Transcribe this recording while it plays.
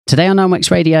Today on Nineworks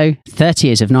Radio, 30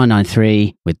 years of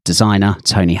 993 with designer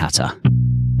Tony Hatter.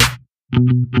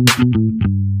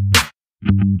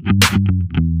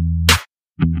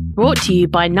 Brought to you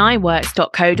by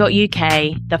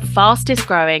nineworks.co.uk, the fastest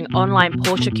growing online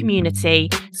Porsche community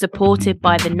supported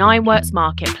by the Nineworks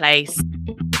Marketplace.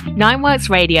 Nineworks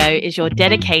Radio is your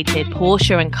dedicated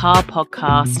Porsche and car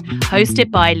podcast,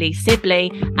 hosted by Lee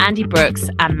Sibley, Andy Brooks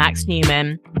and Max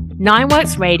Newman.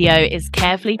 Nineworks Radio is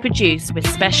carefully produced with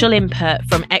special input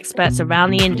from experts around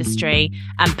the industry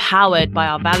and powered by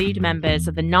our valued members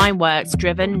of the Nineworks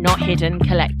Driven Not Hidden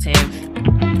Collective.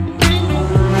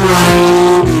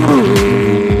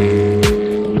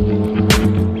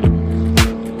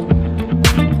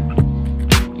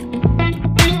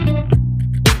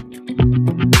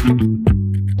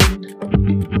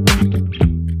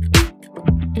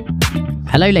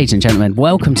 Hello, ladies and gentlemen.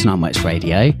 Welcome to Nineworks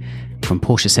Radio from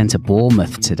Porsche Centre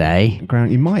Bournemouth today.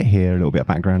 You might hear a little bit of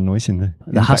background noise in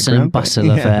the hustle and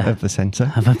bustle of the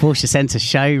centre. Of a Porsche Centre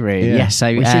showroom. Yeah. Yes, so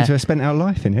we seem to have spent our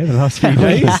life in here the last few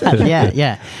days.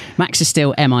 Yeah. Max is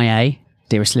still MIA,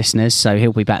 dearest listeners, so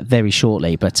he'll be back very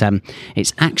shortly. But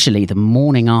it's actually the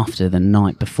morning after the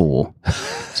night before.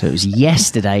 So it was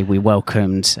yesterday we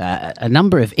welcomed a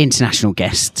number of international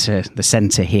guests to the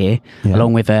centre here,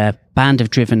 along with a band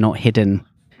of Driven Not Hidden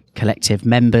Collective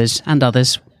members and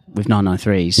others with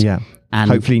 993s. Yeah.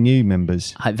 And hopefully new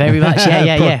members. Very much,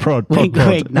 yeah. Prod, wink,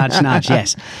 nudge,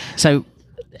 yes. So,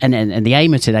 and the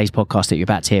aim of today's podcast that you're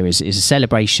about to hear is a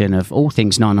celebration of all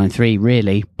things 993,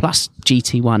 really, plus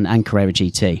GT1 and Carrera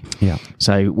GT. Yeah.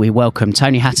 So we welcome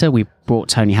Tony Hatter. We brought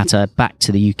Tony Hatter back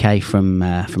to the UK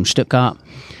from Stuttgart,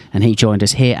 and he joined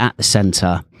us here at the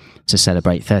centre to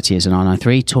celebrate 30 years of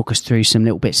 993, talk us through some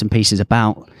little bits and pieces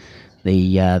about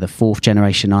the fourth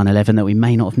generation 911 that we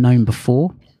may not have known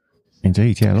before.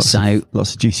 Indeed, yeah.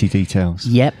 Lots of juicy details.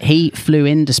 Yep, he flew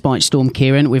in despite Storm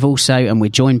Ciarán. We've also, and we're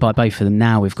joined by both of them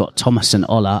now, we've got Thomas and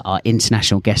Ola, our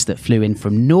international guests that flew in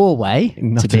from Norway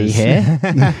to be here.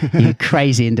 You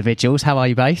crazy individuals. How are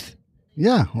you both?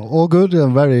 Yeah, all good.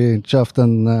 I'm very chuffed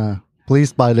and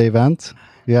pleased by the event.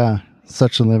 Yeah,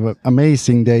 such an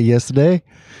amazing day yesterday.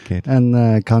 Good.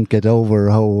 And can't get over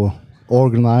how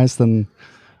organized and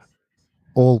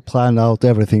all planned out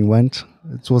everything went.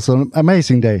 It was an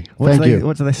amazing day. Thank you.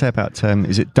 What do they say about,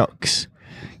 is it ducks?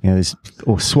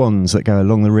 Or swans that go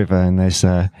along the river, and there's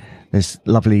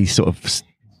lovely sort of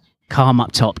calm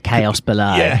up top, chaos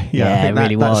below. Yeah, it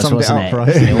really was, wasn't it?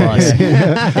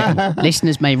 It was.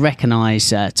 Listeners may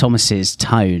recognise Thomas's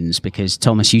tones because,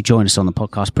 Thomas, you joined us on the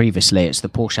podcast previously. It's the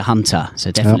Porsche Hunter,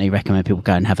 so definitely recommend people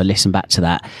go and have a listen back to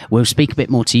that. We'll speak a bit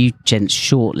more to you, gents,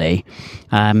 shortly.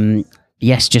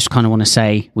 Yes, just kind of want to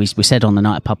say, we said on the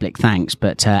night of public thanks,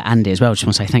 but Andy as well, just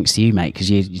want to say thanks to you, mate,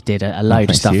 because you did a load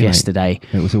of stuff yesterday.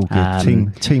 Mate. It was all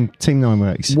good. Team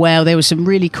Nineworks. Well, there was some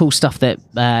really cool stuff that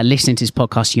listening to this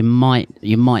podcast you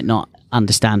might not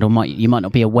understand or you might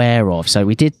not be aware of. So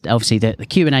we did, obviously, the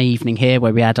Q&A evening here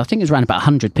where we had, I think it was around about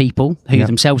 100 people who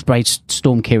themselves braved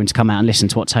Storm Ciarán to come out and listen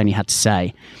to what Tony had to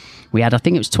say. We had, I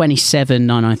think it was 27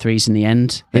 993s in the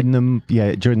end.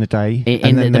 During the day.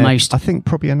 The most. I think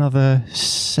probably another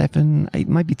 7, 8,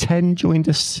 maybe 10 joined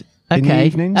us in the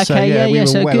evening. Okay, so, we were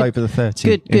so well good, over the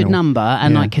 30. Good number.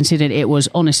 And I considered it was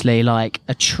honestly like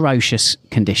atrocious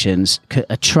conditions.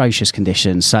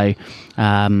 So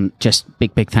just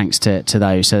big thanks to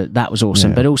those. So that was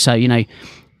awesome. Yeah. But also,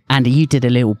 Andy, you did a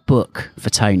little book for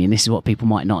Tony, and this is what people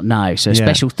might not know. So a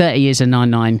special 30 years of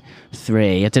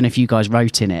 993. I don't know if you guys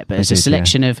wrote in it, but it's a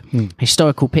selection of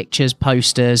historical pictures,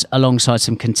 posters, alongside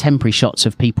some contemporary shots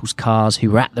of people's cars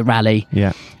who were at the rally.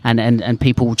 Yeah. And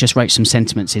people just wrote some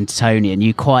sentiments into Tony, and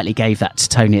you quietly gave that to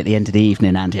Tony at the end of the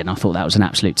evening, Andy, and I thought that was an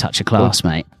absolute touch of class,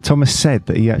 mate. Thomas said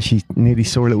that he actually nearly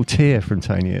saw a little tear from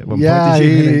Tony at one point. Yeah,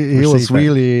 Did he was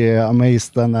really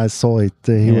amazed when I saw it.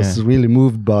 He was really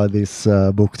moved by this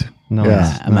book. Nice.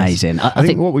 Yeah, amazing. I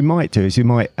think what we might do is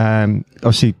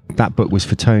obviously that book was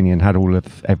for Tony and had all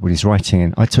of everybody's writing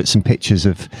in. I took some pictures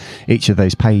of each of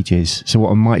those pages. So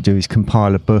what I might do is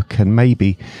compile a book and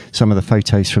maybe some of the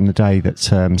photos from the day that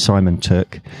Simon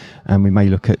took, and we may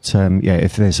look at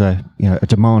if there's a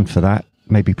demand for that,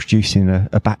 maybe producing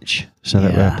a batch so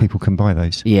that people can buy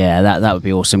those. Yeah, that would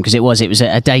be awesome, because it was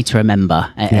a day to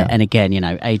remember. And again,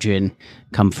 Adrian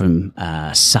come from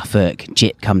Suffolk,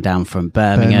 Jit come down from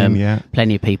Birmingham.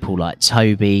 Plenty of people like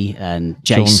Toby and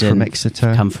Jason John from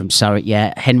Exeter come from Surrey.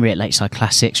 Yeah, Henry at Lakeside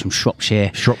Classics from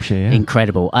Shropshire. Yeah.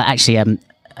 Incredible. Actually,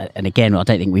 and again, I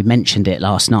don't think we mentioned it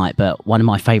last night, but one of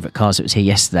my favourite cars that was here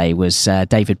yesterday was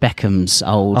David Beckham's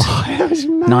old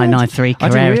 993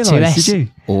 Carrera 2S. Did you?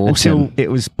 Awesome. Until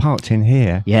it was parked in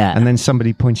here. Yeah. And then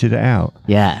somebody pointed it out.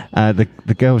 Yeah.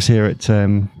 The girls here at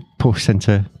Porsche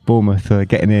Centre Bournemouth are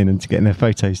getting in and getting their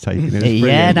photos taken. It was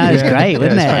yeah, no, it was great,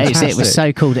 wasn't it? It was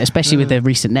so cool, especially with the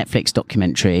recent Netflix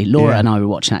documentary. Laura and I were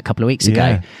watching that a couple of weeks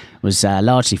ago. Was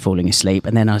largely falling asleep,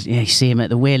 and then you see him at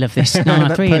the wheel of this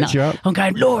 993, and I'm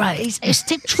going, Laura, it's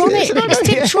Tiptronic, it's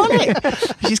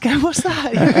Tiptronic. She's going, what's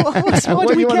that? Why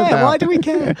do we care? Why do we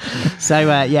care? So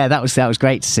that was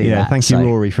great to see. Yeah, that. thank you,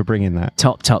 Rory, for bringing that.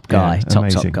 Top guy,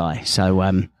 top guy. So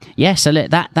so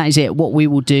look, that is it. What we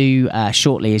will do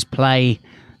shortly is play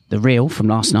the reel from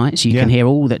last night, so you can hear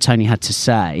all that Tony had to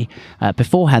say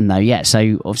beforehand. Though,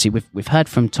 so obviously we've heard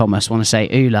from Thomas. Want to say,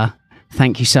 Ula,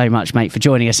 thank you so much, mate, for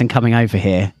joining us and coming over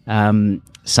here. What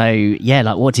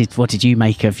did you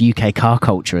make of UK car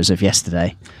culture as of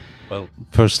yesterday? Well,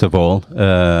 first of all,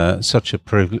 such a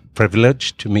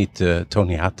privilege to meet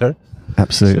Tony Hatter.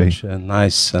 Absolutely, such a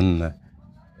nice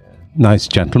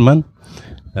gentleman.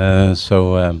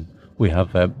 We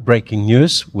have breaking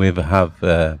news. We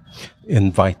have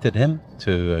invited him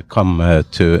to come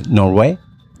to Norway.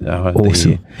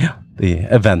 Awesome. The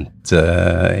event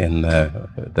that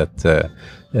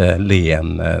Lee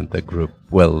and the group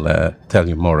will tell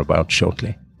you more about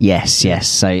shortly. Yes.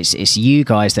 So it's you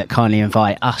guys that kindly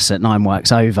invite us at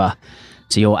Nineworks over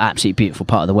to your absolutely beautiful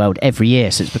part of the world every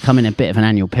year. So it's becoming a bit of an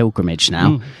annual pilgrimage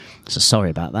now. So sorry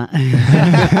about that.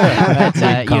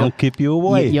 Can't keep you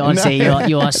away. You are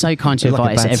so kind to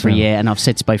invite us every year, and I've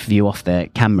said to both of you off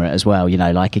the camera as well.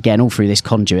 Again, all through this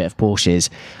conduit of Porsches,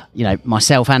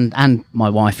 myself and my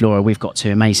wife Laura, we've got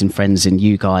two amazing friends in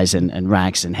you guys and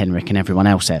Rags and Henrik and everyone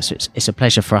else there. So it's a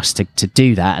pleasure for us to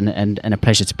do that, and a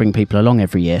pleasure to bring people along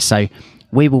every year. So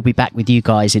we will be back with you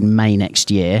guys in May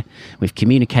next year. We've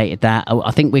communicated that.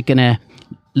 I think we're gonna.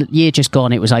 Year just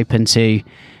gone, it was open to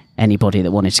anybody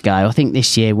that wanted to go. I think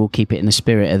this year we'll keep it in the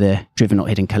spirit of the Driven Not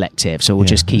Hidden Collective, so we'll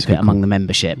just keep it among the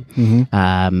membership.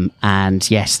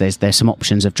 And yes, there's some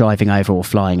options of driving over or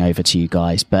flying over to you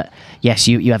guys, but yes,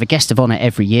 you have a guest of honour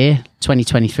every year.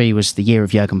 2023 was the year of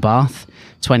Jürgen Barth.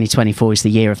 2024 is the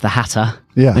year of the Hatter.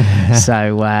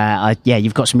 So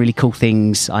you've got some really cool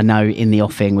things, I know, in the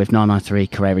offing with 993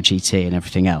 Carrera GT and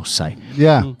everything else. So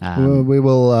we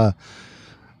will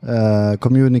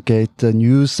communicate the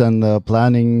news and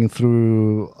planning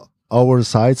through our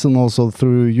sites and also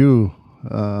through you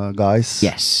guys.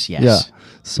 Yes.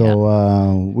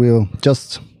 So we'll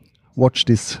just watch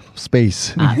this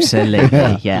space. Absolutely.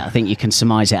 I think you can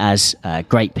surmise it as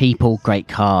great people, great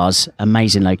cars,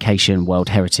 amazing location, World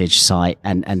Heritage site,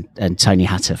 and Tony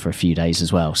Hatter for a few days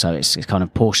as well. So it's kind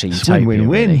of Porsche utopia.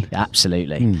 Win-win-win. Really.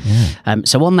 Absolutely.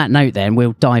 So on that note then,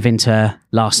 we'll dive into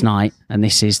last night, and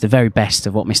this is the very best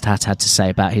of what Mr. Hatter had to say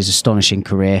about his astonishing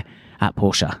career at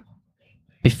Porsche.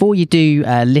 Before you do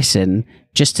listen,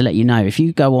 just to let you know, if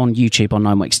you go on YouTube on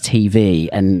Nineworks TV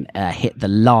and hit the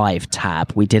live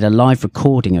tab, we did a live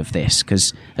recording of this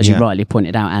because, as you rightly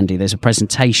pointed out, Andy, there's a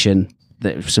presentation,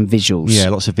 some visuals. Yeah,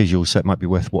 lots of visuals, so it might be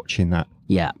worth watching that.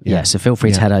 Yeah. So feel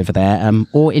free to head over there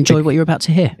or enjoy what you're about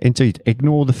to hear. Indeed.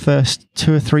 Ignore the first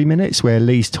 2 or 3 minutes where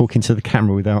Lee's talking to the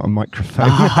camera without a microphone.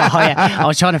 I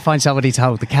was trying to find somebody to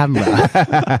hold the camera.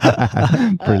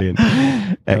 Brilliant.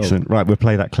 Excellent. Right, we'll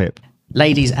play that clip.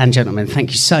 Ladies and gentlemen,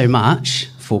 thank you so much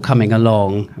for coming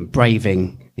along and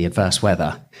braving the adverse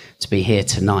weather to be here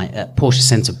tonight at Porsche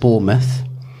Centre Bournemouth.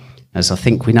 As I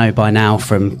think we know by now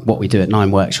from what we do at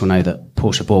Nineworks, you'll know that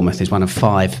Porsche Bournemouth is one of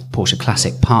 5 Porsche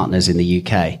Classic partners in the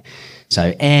UK.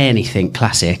 So anything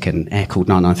classic and air-cooled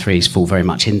 993s fall very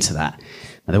much into that.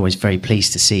 And they're always very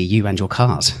pleased to see you and your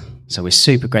cars. So we're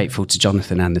super grateful to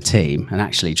Jonathan and the team. And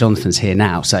actually, Jonathan's here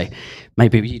now, so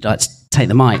maybe you'd like to take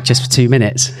the mic just for 2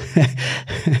 minutes.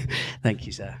 Thank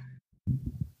you, sir.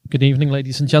 Good evening,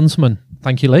 ladies and gentlemen.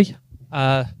 Thank you, Lee.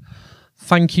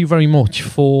 Thank you very much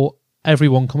for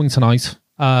everyone coming tonight.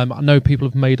 I know people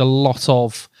have made a lot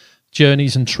of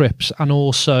journeys and trips, and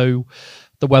also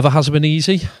the weather hasn't been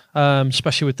easy,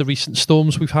 especially with the recent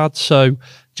storms we've had. So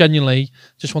genuinely,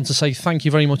 just want to say thank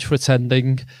you very much for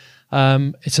attending.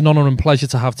 It's an honour and pleasure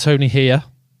to have Tony here,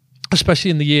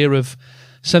 especially in the year of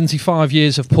 75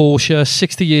 years of Porsche,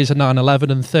 60 years of 911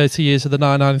 and 30 years of the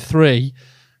 993.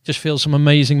 Just feel some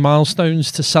amazing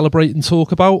milestones to celebrate and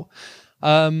talk about.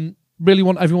 Really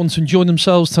want everyone to enjoy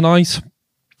themselves tonight.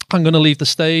 I'm going to leave the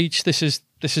stage. This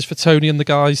is for Tony and the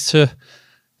guys to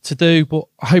do, but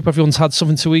I hope everyone's had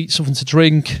something to eat, something to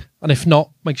drink, and if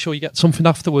not, make sure you get something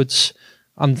afterwards.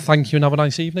 And thank you and have a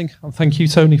nice evening. And thank you,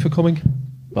 Tony, for coming.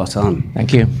 Spot on.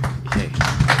 Thank you. Thank you.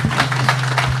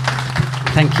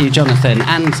 Thank you, Jonathan,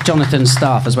 and Jonathan's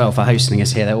staff as well for hosting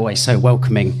us here. They're always so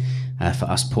welcoming for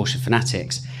us Porsche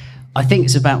fanatics. I think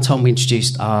it's about time we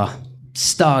introduced our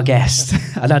star guest.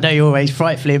 And I know you're always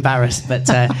frightfully embarrassed, but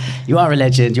you are a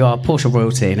legend, you are Porsche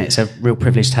royalty, and it's a real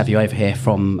privilege to have you over here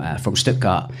from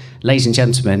Stuttgart. Ladies and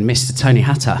gentlemen, Mr. Tony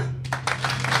Hatter.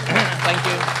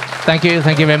 Thank you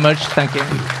very much.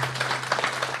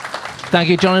 Thank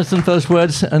you, Jonathan, for those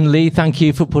words. And Lee, thank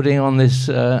you for putting on this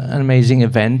an amazing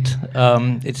event.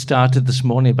 It started this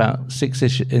morning about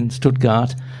 6-ish in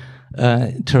Stuttgart,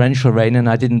 torrential rain, and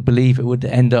I didn't believe it would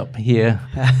end up here.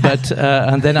 But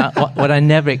and then what I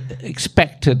never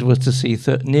expected was to see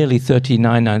nearly 30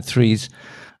 993s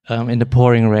in the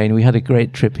pouring rain. We had a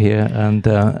great trip here, and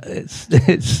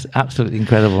it's absolutely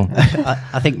incredible.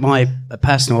 I think my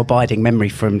personal abiding memory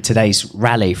from today's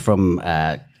rally from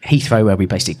Heathrow, where we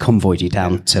basically convoyed you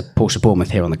down to Porsche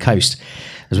Bournemouth here on the coast,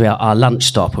 as we are our lunch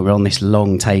stop, and we're on this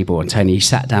long table, and Tony, you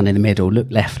sat down in the middle,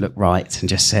 looked left, looked right, and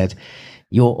just said,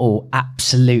 "You're all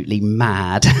absolutely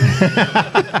mad."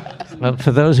 Well,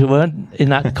 for those who weren't in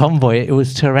that convoy, it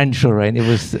was torrential rain. It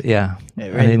was, yeah.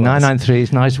 It really and in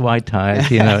 993s, nice wide tyres,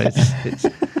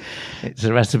 it's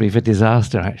a recipe for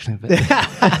disaster, actually. But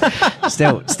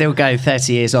still go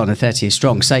 30 years on and 30 years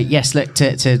strong. So, yes, look,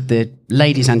 to the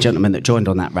ladies and gentlemen that joined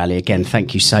on that rally, again,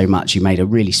 thank you so much. You made a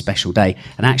really special day.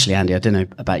 And actually, Andy, I don't know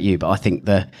about you, but I think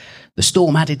the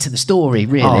storm added to the story,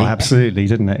 really. Oh, absolutely,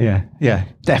 didn't it? Yeah,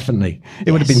 definitely.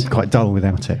 It would have been quite dull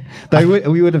without it.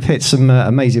 Though we would have hit some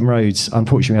amazing roads.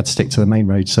 Unfortunately, we had to stick to the main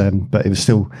roads, but it was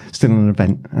still an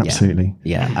event. Absolutely.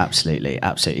 Yeah, absolutely.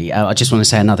 I just want to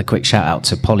say another quick shout out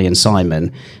to Polly and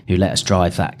Simon, who let us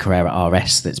drive that Carrera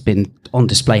RS that's been on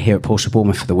display here at Porsche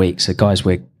Bournemouth for the week. So, guys,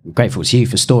 we're grateful to you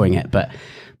for storing it, but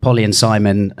Polly and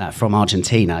Simon from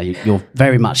Argentina, you're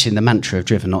very much in the mantra of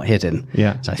driven, not hidden.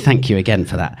 Yeah. So thank you again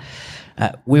for that.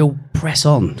 We'll press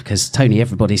on because, Tony,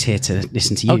 everybody's here to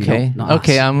listen to you. Okay. Not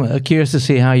okay. us. I'm curious to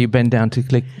see how you bend down to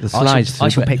click the slides. I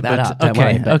shall pick that up. Don't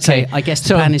worry. But, okay. I guess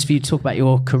the plan is for you to talk about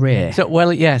your career. So,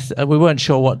 well, yes, we weren't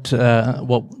sure what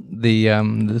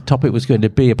the topic was going to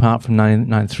be apart from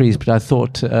 993s, but I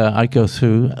thought I'd go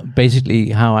through basically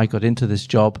how I got into this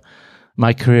job,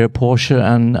 my career at Porsche,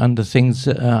 and the things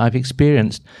I've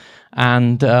experienced.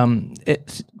 And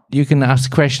you can ask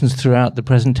questions throughout the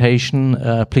presentation.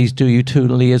 Please do, you too,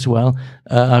 Lee, as well.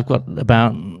 I've got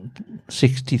about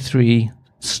 63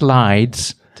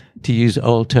 slides, to use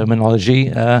old terminology.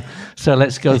 So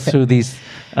let's go through these,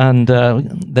 and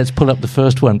let's pull up the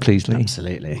first one, please, Lee.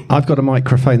 Absolutely. I've got a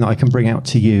microphone that I can bring out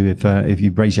to you if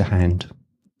you raise your hand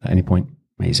at any point.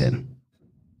 Amazing.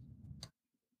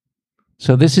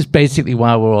 So this is basically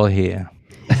why we're all here.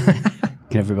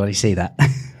 Can everybody see that?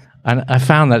 And I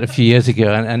found that a few years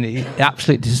ago, and it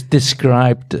absolutely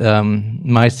described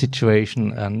my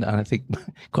situation, and I think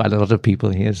quite a lot of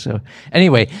people here. So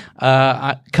anyway,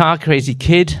 car crazy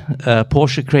kid,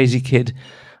 Porsche crazy kid.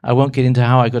 I won't get into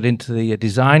how I got into the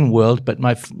design world, but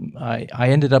I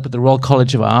ended up at the Royal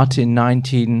College of Art in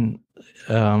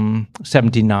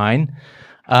 1979,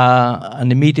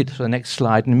 and immediately, for the next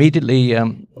slide, and immediately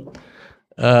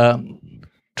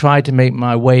tried to make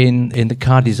my way in the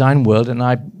car design world, and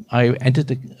I entered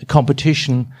the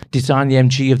competition, Design the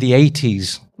MG of the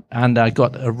 80s, and I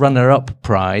got a runner-up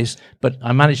prize, but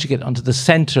I managed to get onto the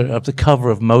center of the cover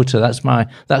of Motor.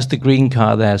 That's the green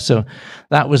car there. So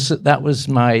that was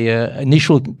my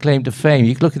initial claim to fame.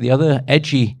 You can look at the other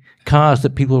edgy cars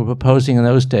that people were proposing in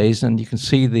those days, and you can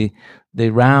see the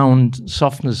round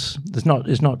softness.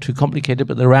 It's not too complicated,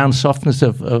 but the round softness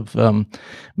of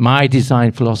my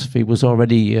design philosophy was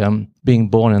already being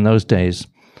born in those days.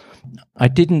 I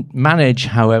didn't manage,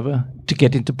 however, to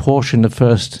get into Porsche in the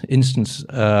first instance,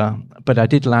 but I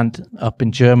did land up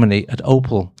in Germany at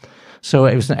Opel. So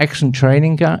it was an excellent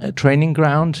training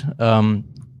ground.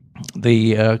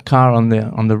 The car on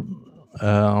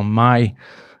my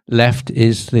left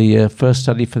is the first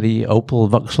study for the Opel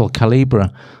Vauxhall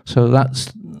Calibra. So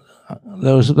those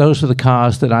were the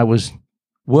cars that I was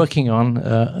working on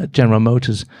at General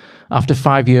Motors. After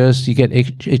 5 years, you get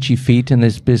itchy feet in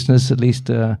this business, at least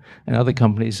in other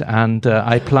companies. And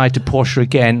I applied to Porsche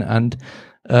again, and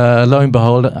lo and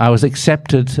behold, I was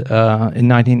accepted in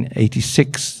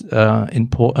 1986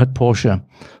 at Porsche.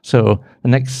 So the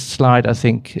next slide, I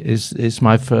think, is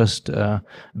my first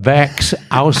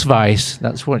Werksausweis.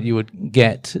 That's what you would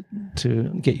get to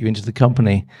get you into the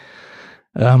company.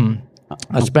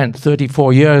 I spent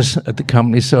 34 years at the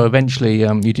company, so eventually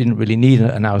you didn't really need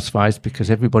an Ausweis because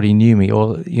everybody knew me.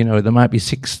 Or, there might be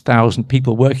 6,000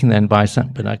 people working there in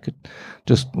Weissach, but I could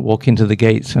just walk into the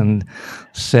gates and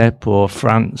Sepp or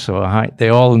France or Heid, they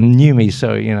all knew me.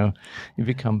 So, you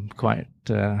become quite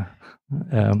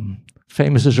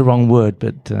famous is the wrong word,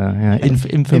 but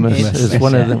infamous as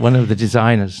one of the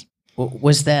designers.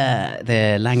 Was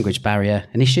the language barrier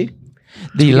an issue?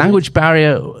 The language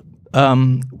barrier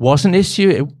was an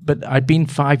issue, but I'd been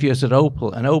 5 years at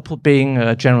Opel, and Opel being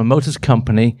a General Motors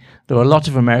company, there were a lot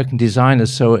of American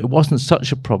designers, so it wasn't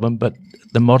such a problem, but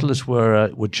the modelers were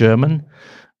German,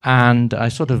 and I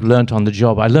sort of learnt on the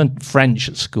job. I learnt French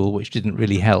at school, which didn't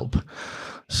really help.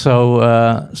 So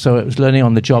it was learning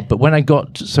on the job. But when I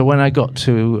got to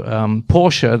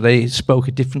Porsche, they spoke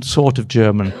a different sort of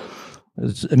German.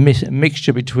 It's a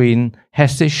mixture between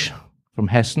Hessisch from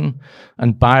Hessen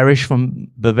and Bayerisch from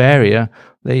Bavaria.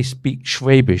 They speak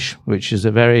Schwäbisch, which is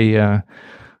a very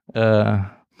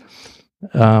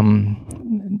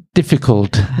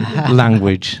difficult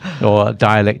language or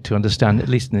dialect to understand, at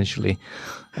least initially.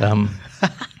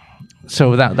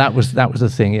 So that was the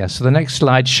thing. Yeah. So the next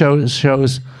slide shows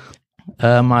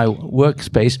my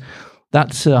workspace.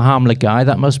 That's Harmler Guy.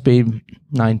 That must be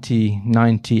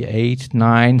 1998,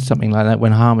 9, something like that,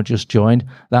 when Harmer just joined.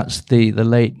 That's the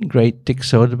late, great Dick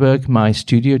Soderbergh, my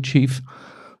studio chief.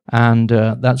 And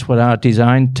that's what our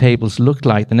design tables looked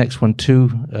like. The next one too,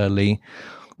 Lee.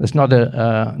 There's not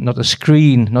a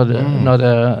screen, not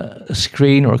a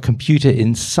screen or a computer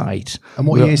in sight. And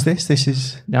what year is this? This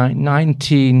is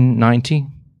 1990.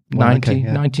 Well, okay,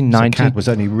 yeah. 1990. So CAD was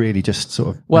only really just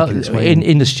sort of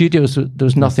in the studios there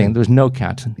was nothing. There was no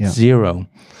CAD, zero.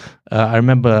 I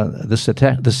remember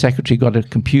the secretary got a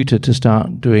computer to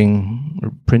start doing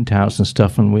printouts and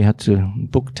stuff, and we had to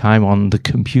book time on the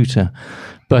computer.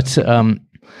 But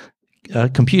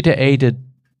computer-aided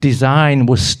design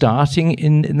was starting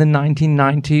in the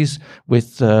 1990s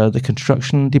with the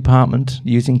construction department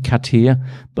using CATIA,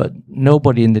 but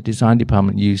nobody in the design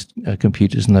department used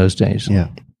computers in those days. Yeah.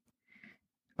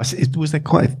 Was there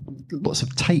quite lots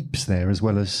of tapes there as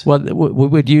well as? Well, we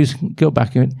would use. Go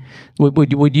back.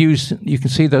 We'd use. You can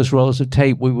see those rolls of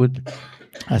tape. We would.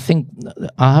 I think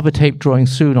I'll have a tape drawing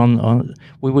soon. On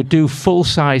we would do full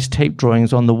size tape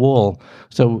drawings on the wall.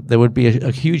 So there would be a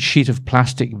huge sheet of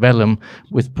plastic vellum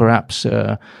with perhaps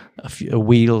a few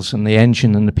wheels and the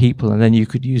engine and the people, and then you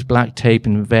could use black tape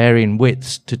in varying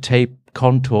widths to tape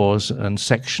contours and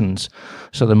sections,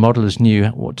 so the modelers knew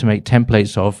what to make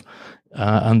templates of.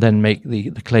 And then make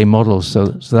the clay models. So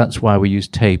that's why we use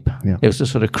tape. Yeah. It was a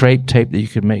sort of crepe tape that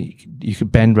you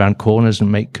could bend around corners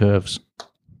and make curves.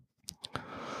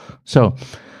 So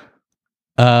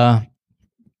that's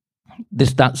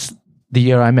the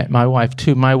year I met my wife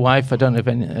too. My wife, I don't know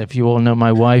if you all know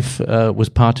my wife, was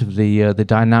part of the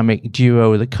dynamic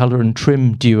duo, the color and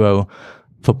trim duo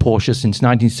for Porsche since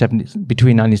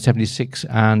between 1976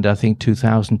 and I think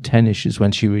 2010-ish is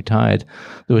when she retired.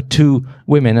 There were two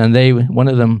women, and one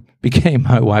of them became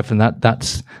my wife, and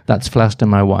that's Vlasta,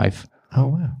 my wife. Oh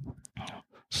wow!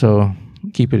 So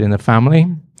keep it in the family.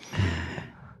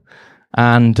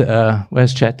 And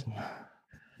where's Chet?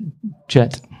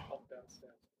 Chet.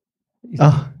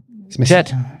 Oh, it's missing.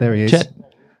 Chet. There he is. Chet.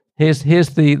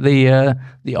 Here's the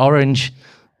orange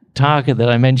Targa that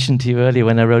I mentioned to you earlier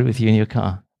when I rode with you in your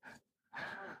car.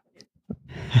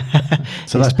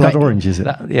 So that's blood orange, is it?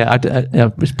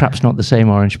 It's perhaps not the same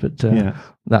orange, but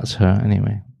that's her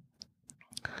anyway.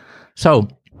 So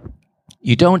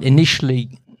you don't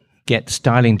initially get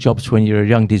styling jobs when you're a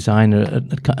young designer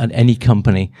at any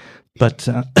company, but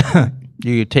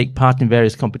you take part in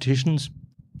various competitions,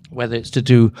 whether it's to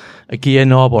do a gear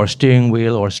knob or a steering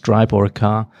wheel or a stripe or a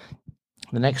car.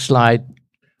 The next slide.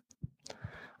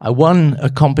 I won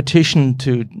a competition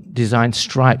to design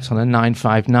stripes on a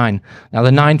 959. Now,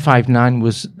 the 959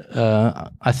 was,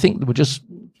 I think they were just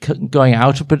going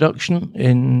out of production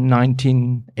in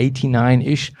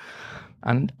 1989-ish.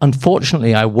 And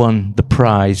unfortunately, I won the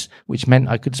prize, which meant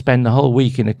I could spend the whole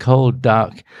week in a cold,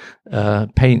 dark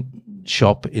paint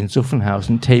shop in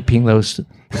Zuffenhausen taping those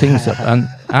things up. And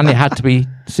it had to be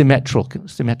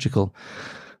symmetrical.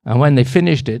 And when they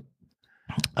finished it,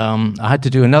 I had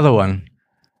to do another one.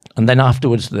 And then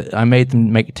afterwards, I made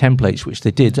them make templates, which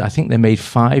they did. I think they made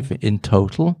 5 in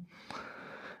total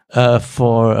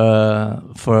for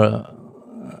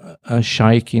a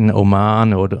sheikh in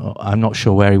Oman, or I'm not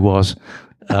sure where he was.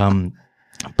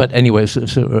 But anyway,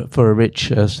 so for a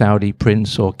rich Saudi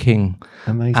prince or king.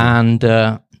 Amazing. And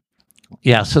so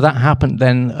that happened.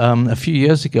 Then a few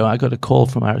years ago, I got a call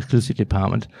from our exclusive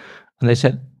department, and they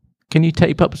said, can you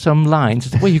tape up some lines? I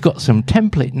said, well, you've got some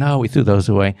template. No, we threw those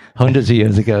away hundreds of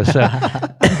years ago. So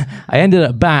I ended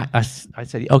up back. I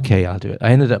said, okay, I'll do it.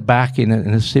 I ended up back in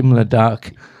a similar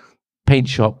dark paint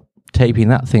shop, taping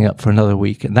that thing up for another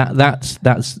week. And that's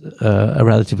a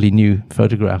relatively new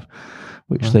photograph,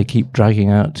 which they keep dragging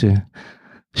out to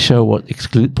show what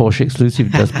Porsche Exclusive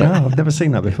does. But I've never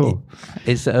seen that before.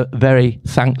 It's a very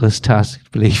thankless task,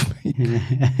 believe me.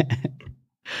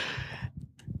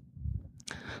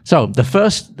 So the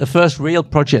first real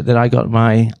project that I got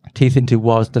my teeth into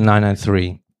was the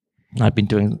 993. I've been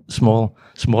doing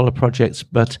smaller projects,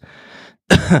 but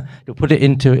to put it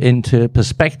into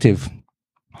perspective,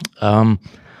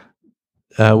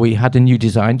 we had a new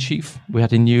design chief. We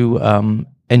had a new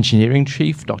engineering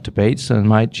chief, Dr. Bates, and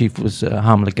my chief was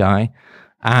Harmler Guy.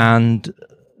 And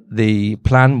the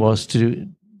plan was to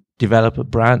develop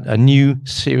a new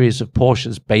series of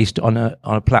Porsches based on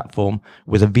a platform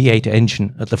with a V8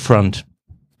 engine at the front.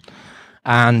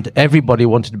 And everybody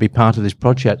wanted to be part of this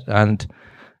project, and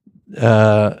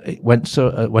it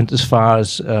went as far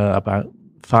as about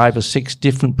 5 or 6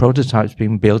 different prototypes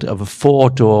being built of a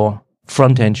 4-door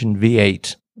front engine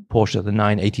V8 Porsche, the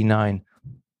 989.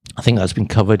 I think that's been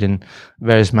covered in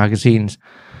various magazines.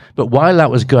 But while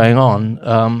that was going on,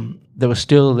 there was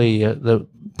still the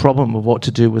problem of what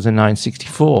to do with the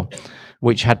 964,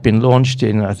 which had been launched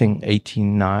in, I think,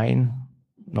 89,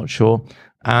 not sure,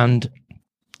 and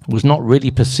was not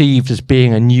really perceived as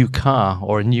being a new car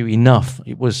or a new enough.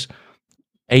 It was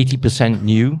 80%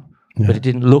 new, but it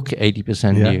didn't look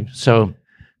 80% new. So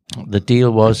the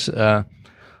deal was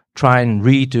try and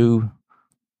redo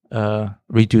the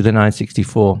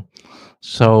 964.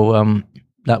 So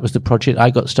that was the project I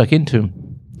got stuck into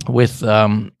with 3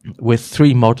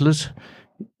 modelers,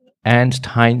 Ernst,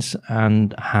 Heinz,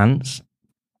 and Hans,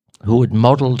 who had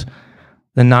modelled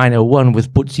the 901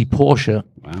 with Butzi Porsche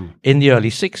in the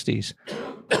early 60s.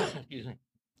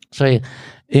 So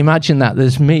imagine that.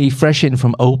 There's me, fresh in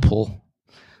from Opel,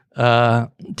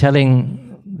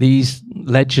 telling these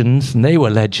legends, and they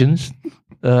were legends,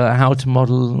 how to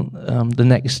model the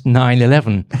next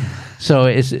 911. So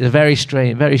it's a very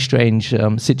strange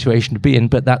situation to be in,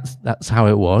 but that's how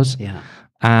it was. Yeah.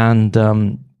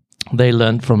 And they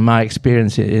learned from my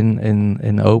experience in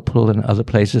Opel and other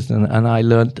places, and I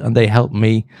learned, and they helped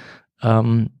me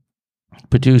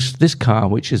produce this car,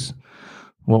 which is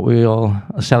what we all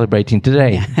are celebrating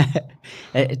today.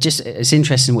 It's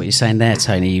interesting what you're saying there,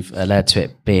 Tony. You've alluded to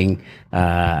it being,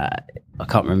 I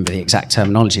can't remember the exact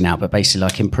terminology now, but basically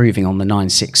like improving on the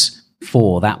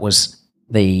 964. That was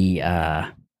the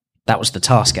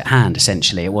task at hand,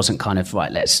 essentially. It wasn't kind of,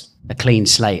 right, let's a clean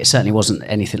slate. It certainly wasn't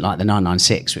anything like the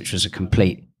 996, which was a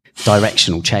complete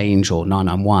directional change, or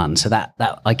 991. So that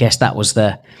I guess that was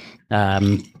the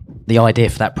idea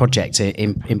for that project, to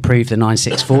improve the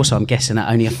 964. So I'm guessing that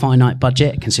only a finite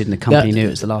budget, considering the company knew it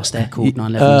was the last air-cooled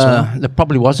 911 as well. There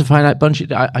probably was a finite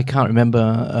budget. I can't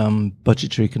remember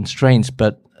budgetary constraints,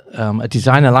 but a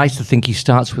designer likes to think he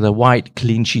starts with a white,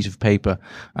 clean sheet of paper.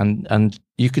 And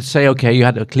you could say, okay, you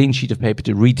had a clean sheet of paper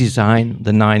to redesign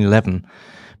the 911,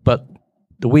 but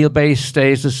the wheelbase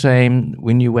stays the same.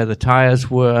 We knew where the tires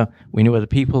were. We knew where the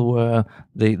people were.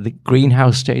 The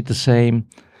greenhouse stayed the same.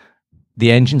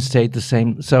 The engine stayed the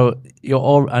same. So you're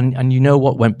all, and you know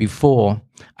what went before,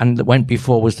 and that went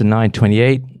before was the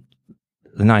 928,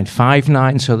 the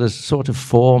 959. So there's sort of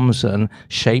forms and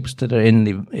shapes that are in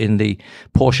the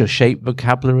Porsche shape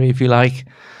vocabulary, if you like.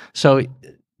 So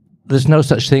there's no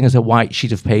such thing as a white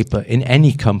sheet of paper in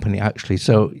any company, actually.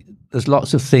 So there's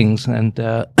lots of things, and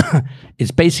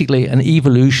it's basically an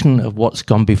evolution of what's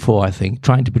gone before, I think,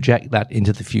 trying to project that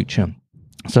into the future.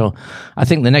 So I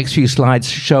think the next few slides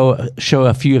show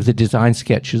a few of the design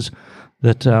sketches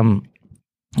that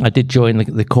I did during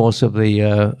the course of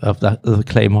the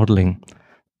clay modeling.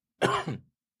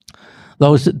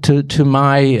 Those to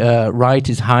my right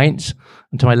is Heinz,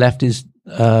 and to my left is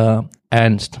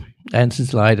Ernst. Ernst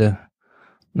is leider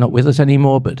not with us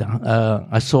anymore, but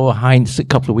I saw Heinz a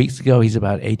couple of weeks ago. He's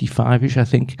about 85-ish, I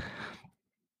think.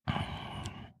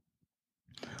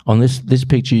 On this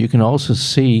picture, you can also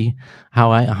see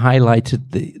how I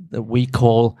highlighted that we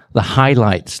call the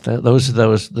highlights. Those are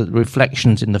the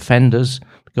reflections in the fenders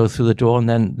that go through the door and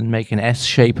then make an S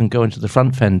shape and go into the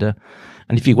front fender.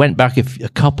 And if you went back a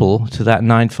couple to that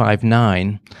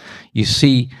 959, you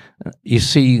see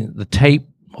the tape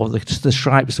or the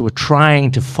stripes that were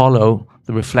trying to follow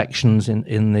the reflections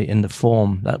in the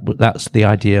form. That's the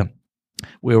idea.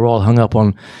 We were all hung up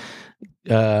on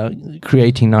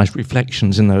creating nice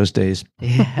reflections in those days,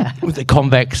 with the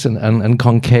convex and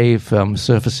concave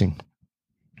surfacing.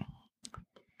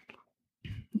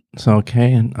 So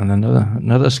okay, and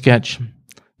another sketch.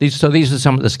 These are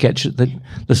some of the sketches,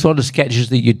 the sort of sketches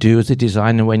that you do as a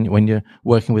designer when you're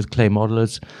working with clay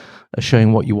modelers,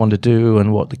 showing what you want to do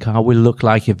and what the car will look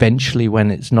like eventually when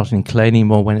it's not in clay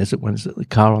anymore, when it's the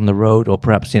car on the road or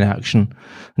perhaps in action.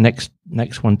 Next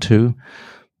one too.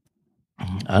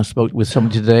 I spoke with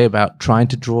somebody today about trying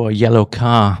to draw a yellow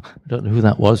car. I don't know who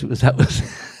that was. That was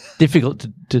difficult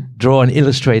to draw and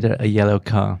illustrate a yellow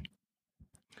car.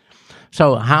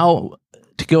 So how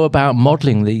to go about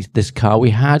modeling this car?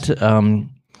 We had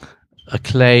a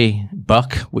clay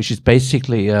buck, which is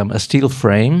basically a steel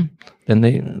frame.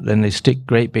 Then they stick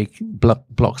great big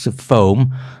blocks of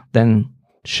foam, then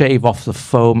shave off the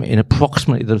foam in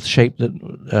approximately the shape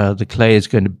that the clay is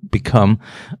going to become.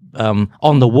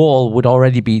 On the wall would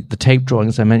already be the tape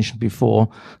drawings I mentioned before.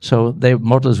 So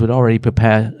modelers would already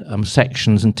prepare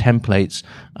sections and templates,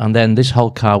 and then this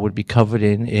whole car would be covered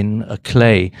in a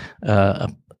clay,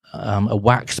 a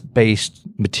wax-based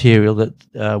material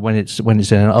that when it's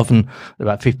in an oven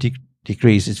about 50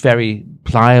 degrees, it's very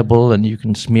pliable and you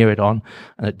can smear it on,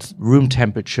 and at room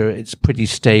temperature it's pretty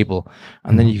stable,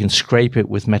 and then you can scrape it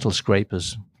with metal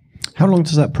scrapers. How long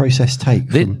does that process take?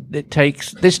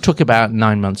 This took about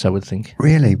 9 months, I would think.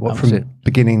 Really? What, from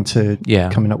beginning to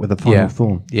coming up with a final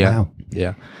form? Yeah. Wow.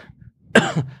 Yeah.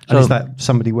 And is that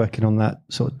somebody working on that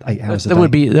sort of 8 hours a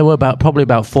day? There were probably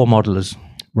about 4 modelers.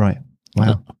 Right.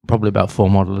 Wow. Probably about 4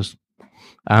 modelers.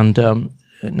 And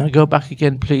now go back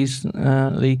again, please,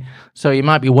 Lee. So you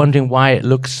might be wondering why it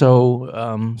looks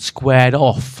so squared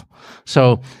off.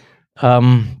 So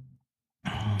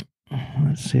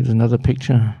let's see, there's another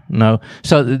picture. No.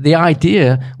 So the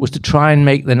idea was to try and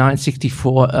make the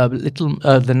 964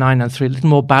 the 993 a little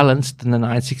more balanced than the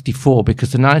 964,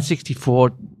 because the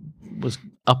 964 was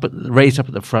raised up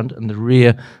at the front and the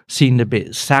rear seemed a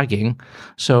bit sagging.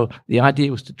 So the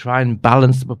idea was to try and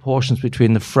balance the proportions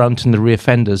between the front and the rear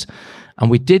fenders. And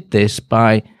we did this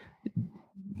by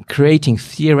creating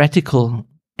theoretical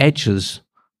edges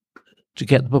to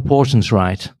get the proportions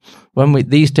right.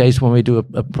 These days, when we do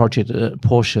a project at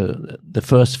Porsche, the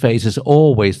first phase is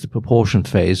always the proportion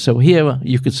phase. So here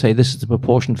you could say this is the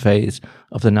proportion phase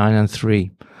of the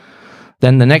 993.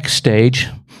 Then the next stage,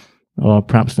 or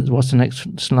perhaps what's the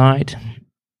next slide?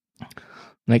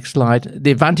 Next slide.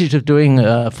 The advantage of doing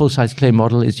a full-size clay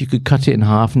model is you could cut it in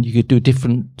half and you could do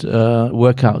different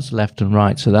workouts left and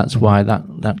right. So that's why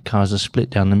that car's a split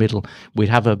down the middle. We'd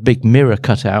have a big mirror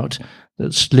cut out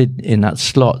that slid in that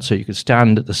slot, so you could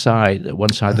stand at the side, at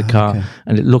one side of the car,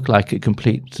 and it looked like a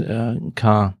complete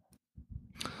car.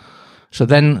 So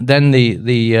then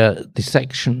the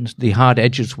sections, the hard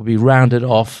edges, would be rounded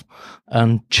off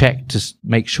and checked to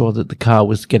make sure that the car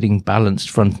was getting balanced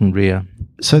front and rear.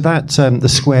 So that the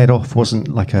squared off wasn't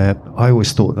like I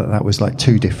always thought that was like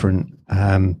two different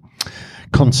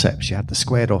concepts. You had the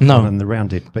squared off one and the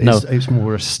rounded, but it's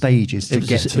more a stages to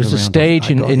get to the rounded. It was a stage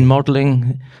in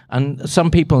modelling, and some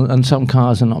people and some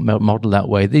cars are not modelled that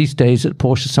way. These days at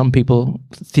Porsche, some people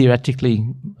theoretically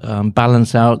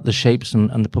balance out the shapes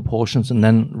and the proportions and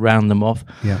then round them off.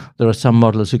 Yeah. There are some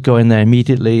modelers who go in there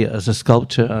immediately as a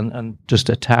sculptor and just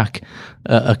attack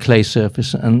a clay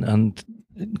surface and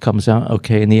it comes out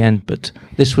okay in the end. But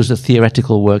this was a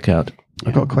theoretical workout.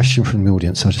 I've got a question from the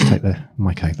audience, so I'll just take the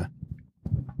mic over.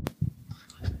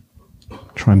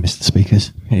 Try and miss the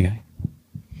speakers. Here you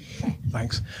go.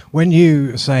 Thanks. When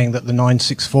you are saying that the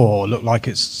 964 looked like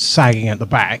it's sagging at the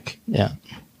back,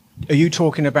 are you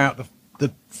talking about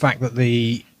the fact that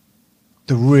the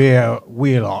rear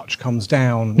wheel arch comes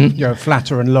down,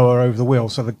 flatter and lower over the wheel?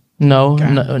 So no.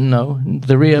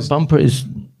 The rear bumper is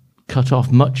cut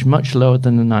off much lower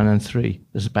than the 993.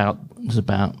 There's about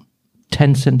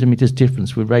 10 centimeters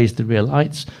difference. We raised the rear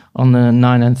lights on the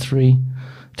 993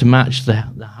 to match the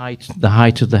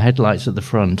height of the headlights at the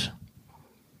front.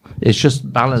 It's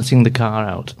just balancing the car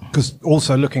out. Because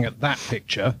also looking at that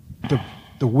picture,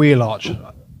 the wheel arch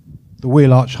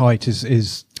height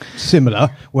is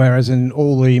similar, whereas in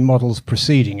all the models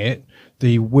preceding it,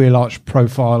 the wheel arch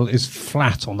profile is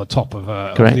flat on the top of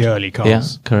the early cars. Yeah,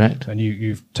 correct. And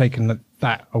you've taken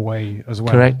that away as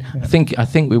well. Correct. Yeah. I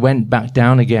think we went back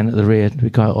down again at the rear, to be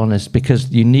quite honest,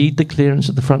 because you need the clearance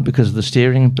at the front because of the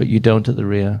steering, but you don't at the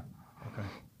rear.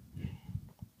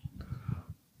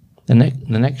 Okay.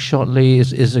 The next shot, Lee,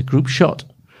 is a group shot.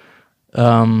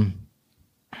 Look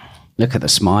at the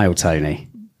smile, Tony.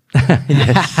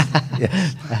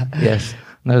 Yes.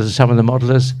 Those are some of the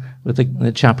modelers. With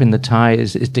the chap in the tie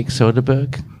is Dick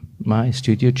Soderberg, my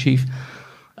studio chief.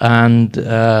 And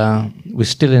we're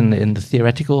still in the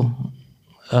theoretical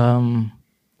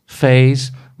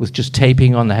phase. with just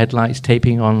taping on the headlights,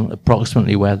 taping on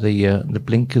approximately where the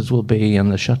blinkers will be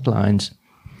and the shut lines.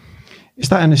 Is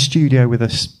that in a studio with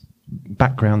a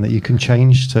background that you can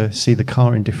change to see the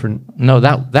car in different? No,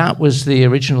 that was the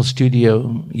original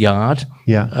studio yard.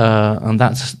 Yeah, and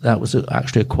that was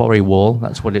actually a quarry wall.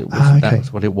 That's what it was. Okay.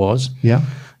 That's what it was. Yeah,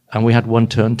 and we had one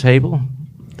turntable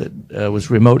that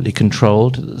was remotely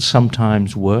controlled. That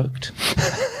sometimes worked,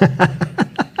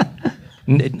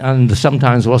 and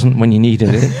sometimes wasn't when you needed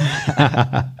it.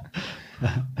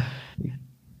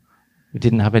 We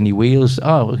didn't have any wheels.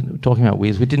 Oh, we're talking about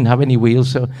wheels. We didn't have any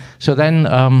wheels. So then,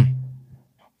 and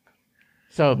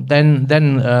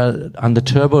the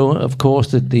turbo, of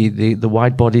course, the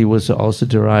wide body was also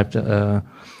derived a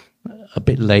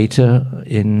bit later,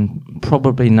 in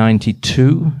probably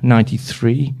 92,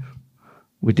 93.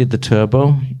 We did the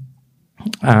turbo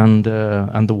and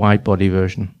the wide body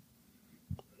version,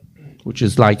 which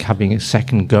is like having a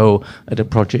second go at a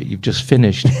project you've just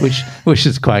finished, which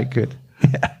is quite good.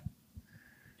 Yeah.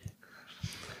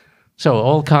 So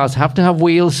all cars have to have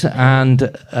wheels, and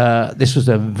this was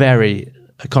a very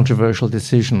controversial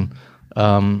decision.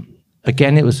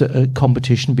 Again, it was a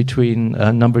competition between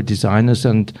a number of designers,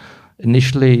 and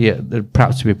initially there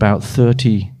perhaps to be about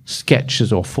 30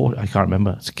 sketches or 40, I can't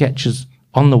remember, sketches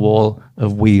on the wall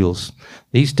of wheels.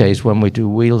 These days, when we do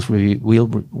wheel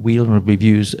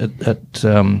reviews at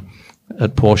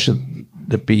Porsche,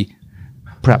 there'd be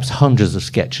perhaps hundreds of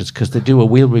sketches, because they do a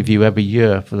wheel review every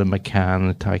year for the Macan,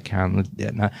 the Taycan.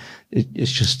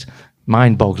 It's just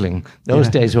mind-boggling. Those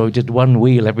days where we did one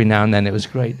wheel every now and then, it was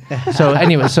great. So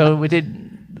anyway, so we did,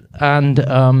 and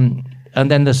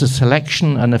then there's a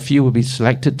selection, and a few will be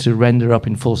selected to render up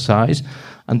in full size.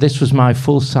 And this was my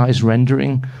full-size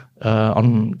rendering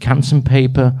on Canson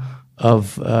paper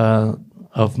of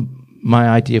my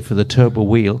idea for the turbo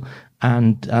wheel.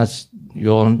 And as you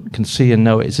all can see and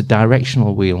know, it's a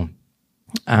directional wheel.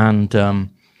 And I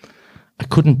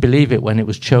couldn't believe it when it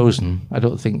was chosen. I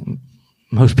don't think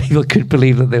most people could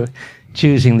believe that they were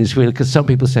choosing this wheel, because some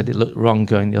people said it looked wrong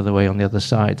going the other way on the other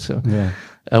side. So,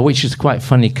 which is quite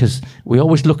funny, because we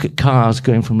always look at cars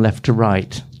going from left to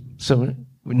right. So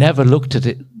we never looked at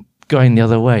it going the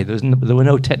other way. There were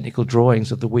no technical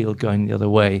drawings of the wheel going the other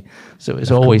way. So it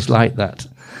was always like that.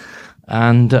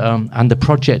 And the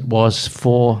project was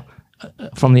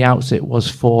from the outset, was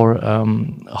for a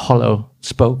hollow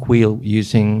spoke wheel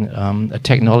using a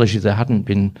technology that hadn't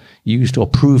been used or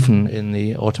proven in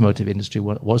the automotive industry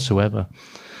whatsoever.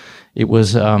 It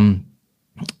was, I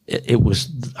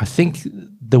think,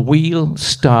 the wheel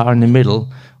star in the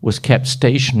middle was kept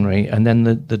stationary, and then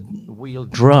the wheel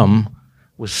drum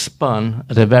was spun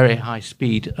at a very high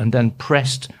speed and then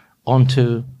pressed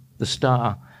onto the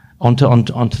star,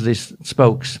 onto these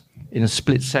spokes in a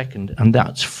split second, and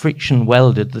that's friction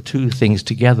welded the two things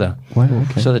together. Wow,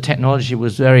 okay. So the technology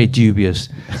was very dubious.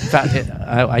 In fact,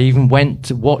 I even went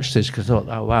to watch this because I thought,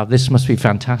 oh wow, this must be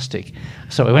fantastic.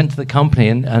 So I went to the company,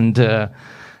 and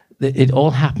it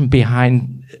all happened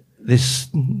behind this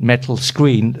metal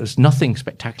screen. There's nothing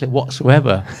spectacular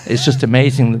whatsoever. It's just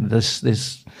amazing that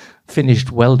this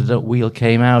finished welded up wheel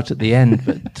came out at the end,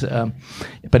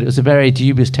 but it was a very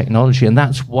dubious technology, and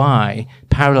that's why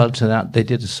parallel to that they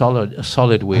did a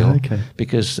solid wheel,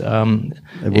 because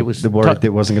it was worried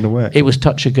it wasn't going to work. It was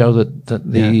touch and go that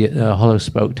the hollow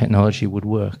spoke technology would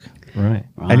work. Right.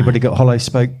 Anybody got hollow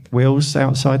spoke wheels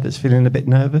outside that's feeling a bit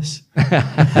nervous?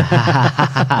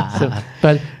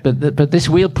 But this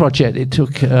wheel project, it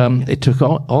took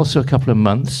also a couple of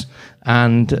months,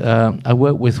 and I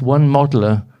worked with one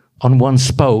modeler on one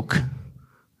spoke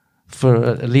for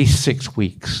at least 6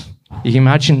 weeks. You can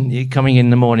imagine you coming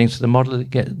in the morning, so the modeler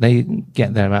they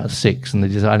get there about 6, and the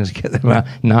designers get there about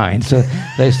 9. So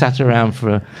they sat around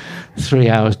for 3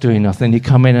 hours doing nothing. You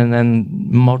come in and then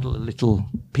model a little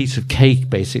piece of cake,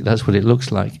 basically. That's what it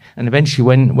looks like. And eventually,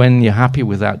 when you're happy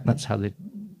with that, that's how they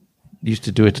used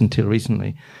to do it until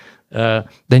recently.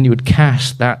 Then you would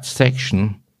cast that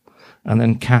section, and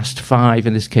then cast 5,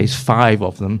 in this case 5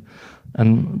 of them,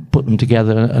 and put them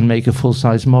together and make a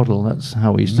full-size model. That's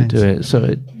how we used to do it. So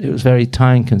it was very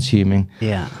time-consuming.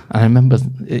 Yeah. And I remember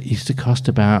it used to cost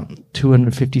about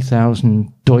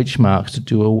 250,000 Deutschmarks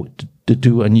to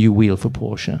do a new wheel for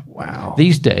Porsche. Wow.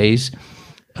 These days,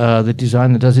 the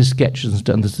designer does his sketches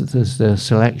and does the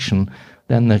selection.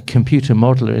 Then the computer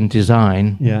modeler in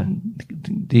design,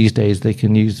 these days they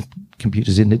can use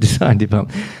computers in the design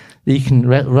department. You can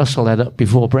rustle that up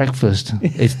before breakfast.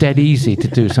 It's dead easy to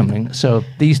do something. So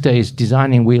these days,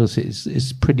 designing wheels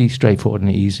is pretty straightforward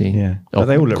and easy. Yeah, but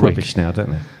they all look rubbish now,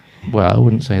 don't they? Well, I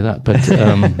wouldn't say that, but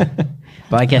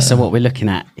But I guess so what we're looking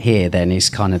at here then is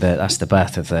kind of that's the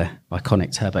birth of the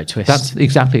iconic Turbo Twist. That's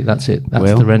it. That's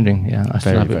Will? the rendering. Yeah, I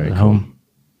still have it at home.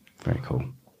 Very cool.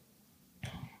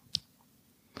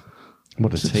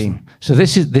 What a team! So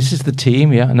this is the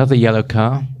team. Yeah, another yellow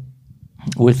car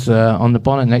with on the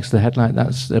bonnet next to the headlight.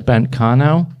 That's Bernd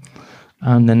Karnau,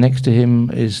 and then next to him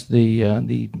is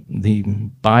the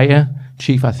buyer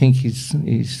chief. I think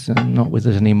he's not with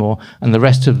us anymore, and the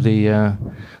rest of the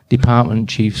department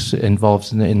chiefs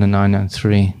involved in the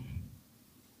 993.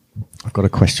 I've got a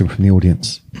question from the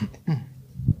audience.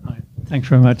 Hi. Thanks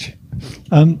very much.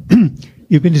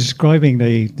 You've been describing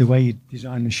the way you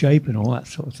design the shape and all that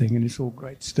sort of thing, and it's all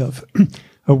great stuff.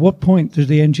 At what point do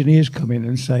the engineers come in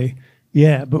and say,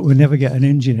 yeah, but we'll never get an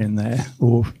engine in there,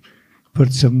 or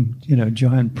put some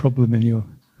giant problem in your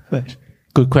face?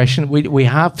 Good question. We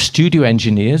have studio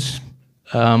engineers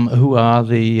who are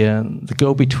the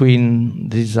go-between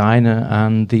the designer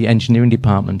and the engineering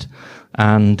department.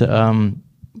 And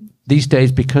these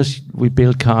days, because we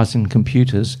build cars in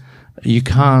computers, you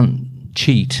can't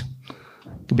cheat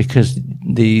because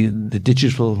the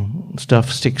digital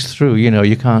stuff sticks through.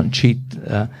 You can't cheat.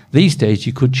 These days,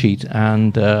 you could cheat,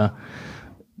 and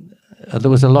there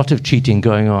was a lot of cheating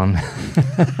going on.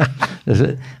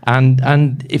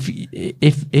 And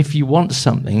if you want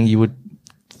something, you would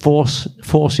force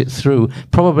it through.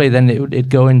 Probably then it'd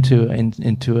go into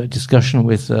a discussion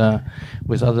with other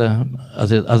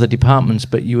departments,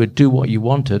 but you would do what you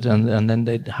wanted, and then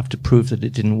they'd have to prove that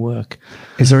it didn't work.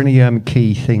 Is there any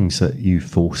key things that you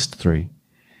forced through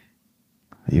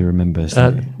that you remember?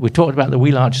 We talked about the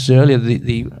wheel arches earlier.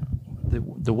 The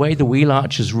way the wheel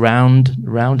arches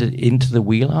rounded into the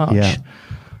wheel arch,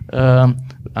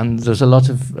 and there's a lot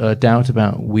of doubt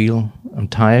about wheel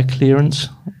and tire clearance.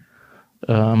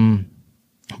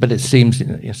 But it seems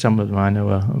some of them I know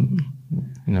are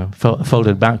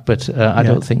folded back, but I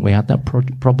don't think we had that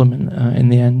problem in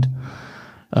the end.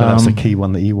 That's the key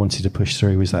one that you wanted to push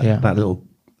through. Was that little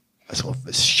sort of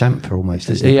chamfer almost?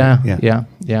 Isn't it? Yeah.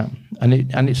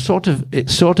 And it sort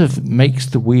of makes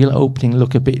the wheel opening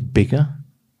look a bit bigger.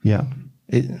 Yeah.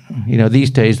 These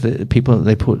days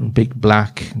they put big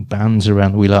black bands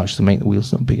around the wheel arch to make the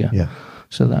wheels look bigger. Yeah.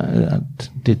 So that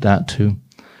did that too.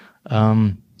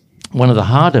 One of the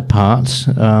harder parts,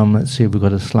 let's see if we've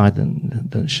got a slide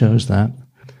that shows that,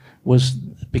 was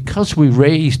because we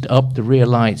raised up the rear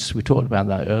lights. We talked about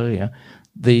that earlier.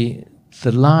 The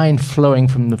line flowing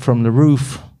from the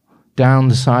roof down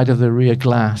the side of the rear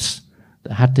glass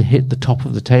that had to hit the top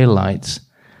of the tail lights.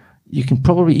 You can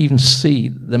probably even see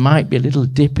there might be a little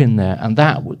dip in there, and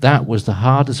that was the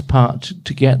hardest part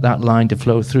to get that line to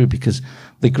flow through, because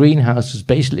the greenhouse was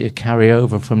basically a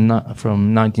carryover from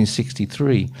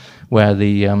 1963, where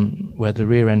the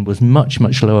rear end was much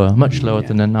lower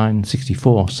than the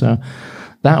 964. So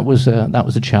that was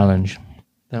a challenge.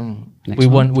 Then we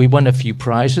won a few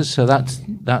prizes. So that's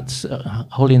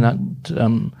holding that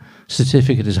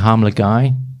certificate is Harmler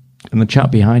Guy. And the chap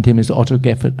behind him is Otto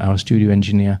Geffert, our studio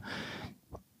engineer.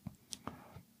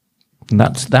 And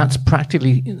that's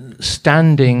practically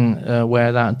standing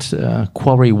where that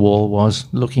quarry wall was,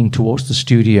 looking towards the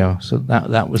studio. So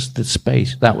that was the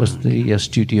space. That was the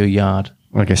studio yard.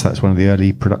 I guess that's one of the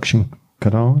early production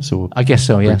cars, or I guess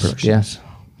so. Yes.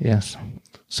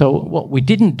 So what we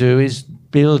didn't do is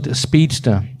build a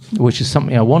speedster, which is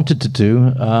something I wanted to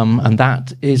do, and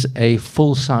that is a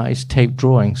full-size tape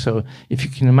drawing. So if you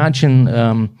can imagine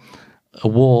a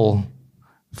wall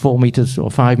 4 meters or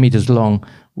 5 meters long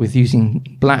with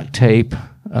using black tape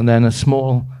and then a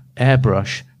small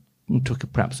airbrush, it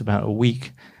took perhaps about a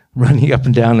week running up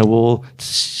and down the wall,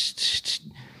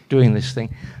 doing this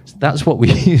thing. So that's what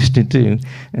we used to do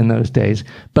in those days.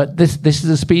 But this is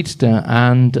a speedster,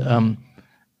 and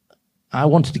I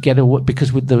wanted to get away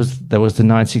because there was the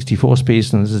 964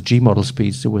 Speedster and there's a G model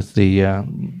Speedster with the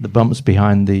bumps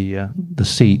behind the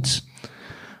seats,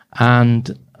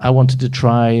 and I wanted to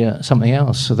try something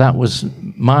else. So that was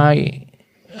my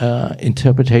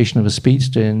interpretation of a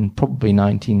Speedster in probably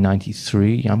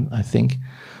 1993, I think.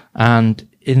 And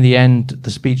in the end,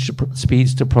 the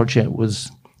Speedster project was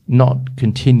not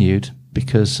continued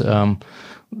because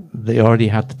they already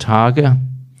had the Targa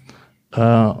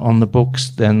on the books,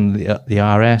 then the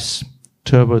RS,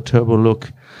 turbo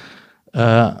look,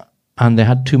 and they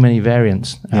had too many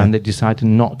variants, and they decided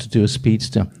not to do a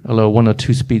Speedster, although 1 or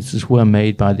 2 Speedsters were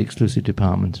made by the exclusive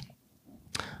department.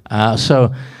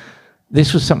 So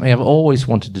this was something I've always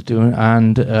wanted to do,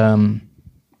 and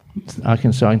I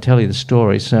can tell you the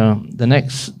story. So the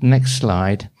next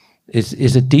slide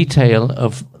is a detail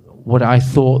of what I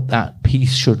thought that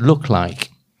piece should look like.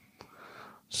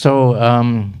 So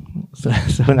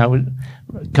now we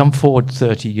come forward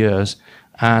 30 years,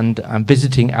 and I'm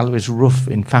visiting Alois Ruff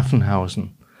in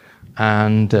Pfaffenhausen.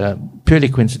 And purely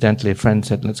coincidentally, a friend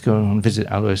said, let's go and visit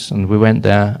Alois. And we went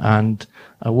there, and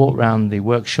I walked around the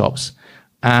workshops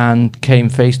and came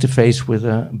face to face with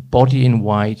a body in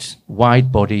white,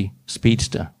 wide body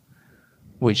Speedster,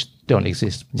 which don't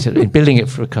exist. He said, building it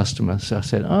for a customer. So I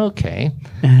said, okay,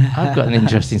 I've got an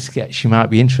interesting sketch you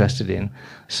might be interested in.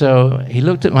 So he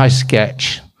looked at my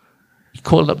sketch, he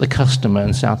called up the customer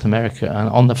in South America, and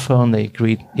on the phone they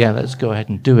agreed, yeah, let's go ahead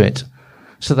and do it.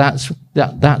 So that's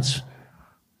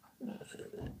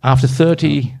after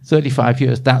 35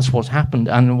 years, that's what's happened.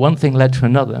 And one thing led to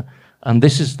another. And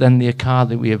this is then the car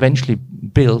that we eventually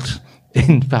built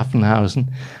in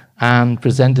Pfaffenhausen and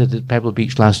presented at Pebble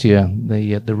Beach last year,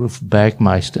 the Ruff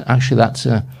Bergmeister. Actually,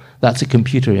 that's a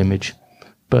computer image.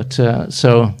 But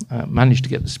managed to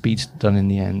get the speed done in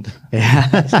the end. Yeah,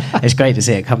 it's great to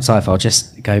see it come to life. I'll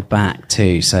just go back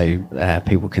too, so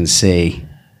people can see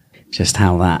just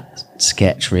how that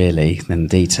sketch really, in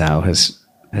detail, has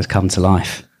come to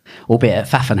life. Albeit at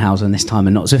Pfaffenhausen this time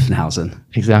and not Zuffenhausen.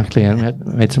 Exactly, and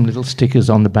we made some little stickers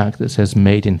on the back that says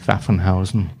 "Made in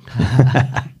Pfaffenhausen."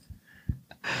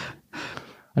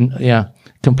 And yeah,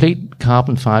 complete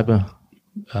carbon fiber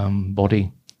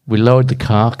body. We lowered the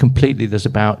car completely. There's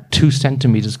about 2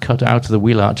 centimeters cut out of the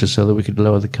wheel arches so that we could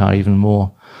lower the car even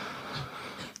more.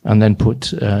 And then put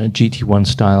GT1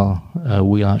 style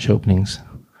wheel arch openings.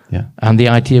 Yeah. And the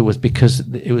idea was because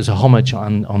it was a homage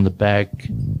on the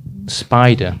Berg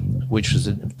Spider, which was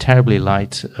a terribly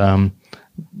light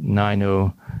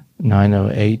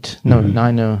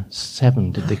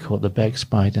 907, did they call it, the Berg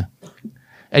Spider.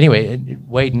 Anyway, it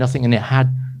weighed nothing, and it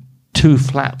had 2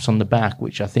 flaps on the back,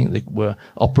 which I think they were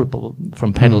operable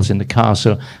from pedals in the car.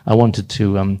 So I wanted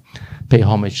to pay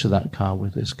homage to that car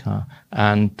with this car.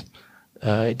 And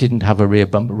it didn't have a rear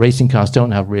bumper. Racing cars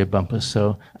don't have rear bumpers.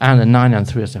 And the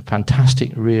 993 has a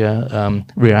fantastic rear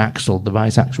axle, the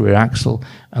Weissach rear axle,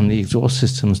 and the exhaust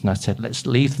systems. And I said, let's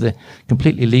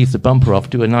completely leave the bumper off,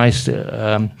 do a nice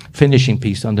finishing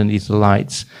piece underneath the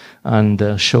lights,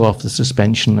 and show off the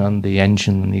suspension and the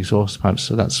engine and the exhaust pipes.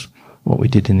 So that's what we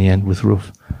did in the end with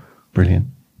Ruff. Brilliant.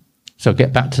 So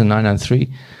get back to the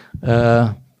 993.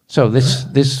 So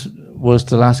this was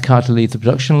the last car to leave the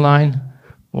production line.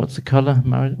 What's the colour?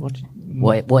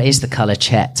 What is the colour,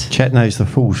 Chet? Chet knows the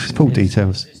full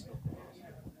details.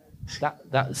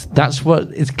 That's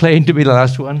what is claimed to be the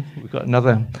last one. We've got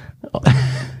another.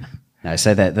 No,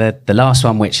 so the last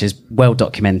one, which is well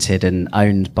documented and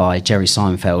owned by Jerry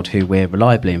Seinfeld, who we're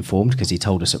reliably informed because he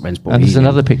told us at Rendsburg. And there's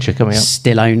another picture coming up.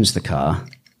 Still owns the car.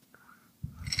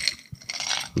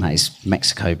 And that is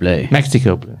Mexico Blue.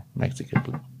 Mexico Blue.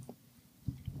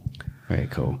 Very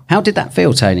cool. How did that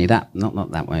feel, Tony? That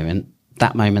not that moment.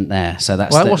 That moment there. So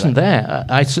that's. Well, I wasn't there.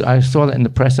 I saw that in the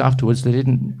press afterwards. They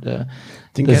didn't.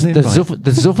 There's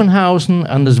Zuffenhausen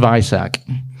and there's Weissach.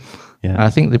 Yeah. I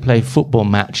think they play football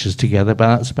matches together,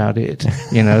 but that's about it.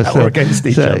 Or against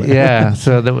each other. Yeah.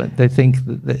 So they think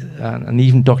that, and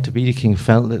even Dr. Wiedeking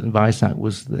felt that Weissach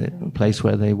was the place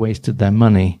where they wasted their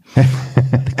money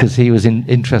because he was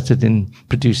interested in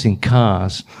producing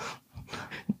cars.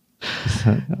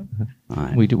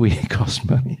 Right. We cost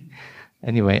money.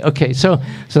 Anyway, okay, so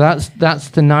that's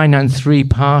the 993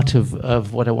 part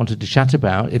of what I wanted to chat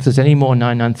about. If there's any more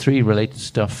 993 related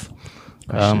stuff,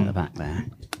 question at the back there.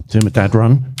 Doing my dad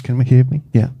run. Can we hear me?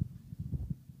 Yeah.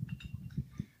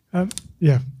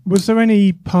 Yeah. Was there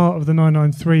any part of the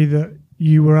 993 that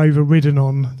you were overridden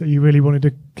on that you really wanted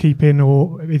to keep in,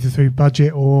 or either through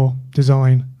budget or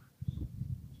design?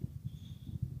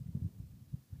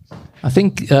 I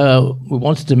think we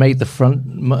wanted to make the front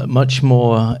much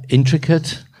more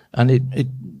intricate, and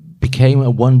it became a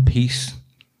one-piece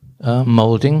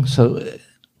molding. So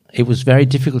it was very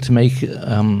difficult to make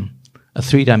a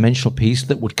three-dimensional piece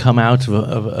that would come out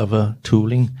of a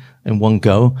tooling in one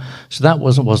go. So that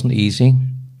wasn't easy.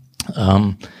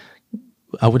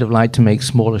 I would have liked to make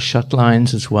smaller shut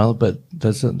lines as well, but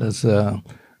there's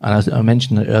and as I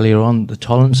mentioned earlier on, the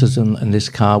tolerances in this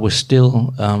car were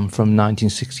still from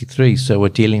 1963, so we're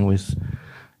dealing with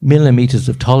millimeters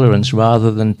of tolerance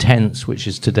rather than tenths, which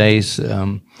is today's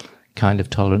kind of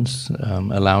tolerance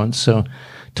allowance. So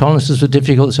tolerances were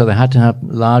difficult, so they had to have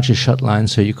larger shut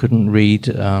lines, so you couldn't read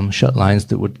shut lines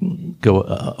that would go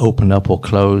open up or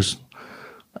close.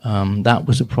 That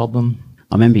was a problem.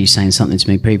 I remember you saying something to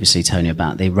me previously, Tony,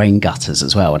 about the rain gutters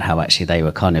as well, and how actually they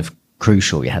were kind of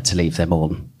crucial. You had to leave them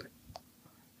on.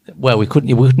 Well, we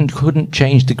couldn't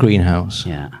change the greenhouse.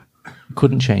 Yeah,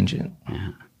 couldn't change it.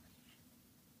 Yeah.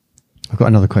 I've got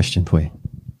another question for you.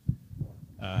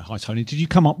 Hi, Tony. Did you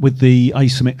come up with the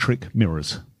asymmetric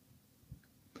mirrors?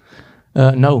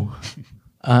 No.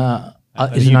 Are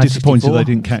you disappointed they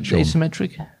didn't catch on?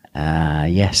 Asymmetric?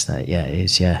 Yes, it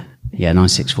is. Yeah,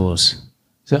 964s.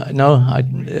 So no,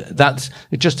 that's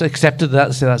it. Just accepted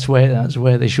that. So that's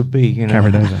where they should be. You know?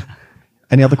 Carried over.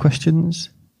 Any other questions?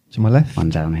 To my left. One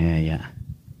down here. Yeah.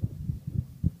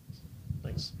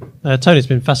 Thanks. Tony, it's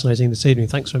been fascinating this evening.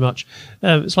 Thanks very much.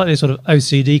 Slightly sort of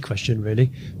OCD question, really.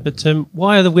 But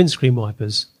why are the windscreen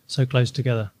wipers so close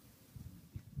together?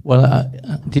 Well,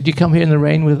 did you come here in the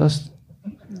rain with us?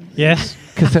 Yes.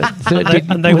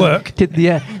 And they work.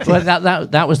 Well,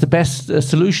 that was the best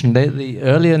solution. The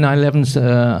earlier 911s,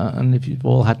 and if you've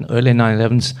all had earlier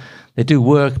 911s, they do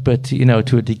work, but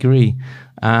to a degree.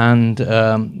 And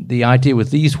the idea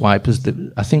with these wipers,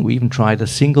 I think we even tried a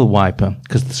single wiper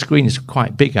because the screen is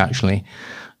quite big actually.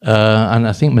 And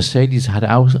I think Mercedes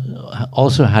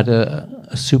also had a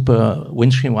super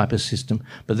windscreen wiper system,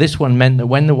 but this one meant that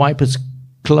when the wipers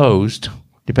closed,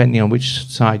 depending on which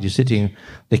side you're sitting,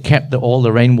 they kept all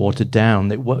the rainwater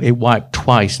down. It wiped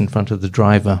twice in front of the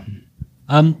driver.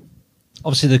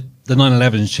 Obviously, the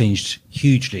 911's changed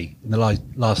hugely in the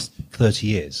last 30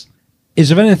 years. Is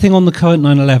there anything on the current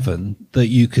 911 that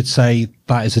you could say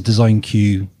that is a design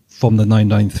cue from the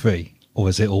 993, or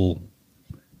is it all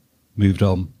moved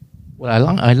on?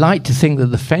 Well, I like to think that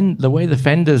the way the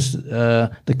fenders,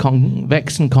 the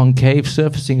convex and concave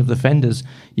surfacing of the fenders,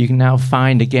 you can now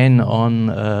find again on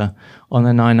the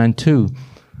 992.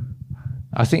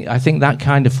 I think that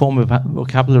kind of form of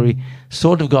vocabulary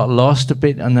sort of got lost a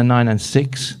bit on the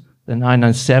 996. The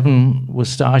 997 was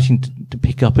starting to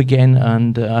pick up again,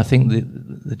 and I think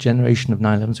the generation of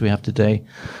 911s we have today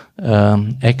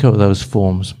echo those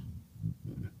forms.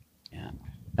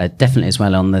 Definitely as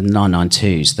well on the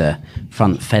 992s, the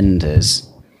front fenders,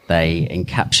 they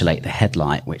encapsulate the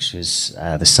headlight, which is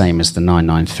the same as the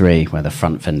 993, where the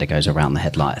front fender goes around the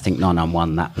headlight. I think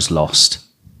 991, that was lost,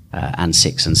 and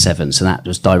 6 and 7. So that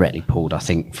was directly pulled, I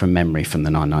think, from memory from the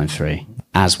 993,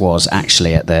 as was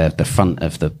actually at the front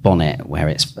of the bonnet, where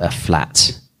it's a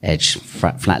flat edge,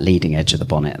 flat leading edge of the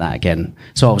bonnet. That again,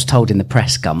 so I was told in the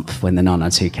press Gumph when the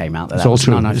 992 came out that was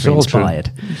 993 inspired.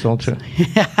 It's all true.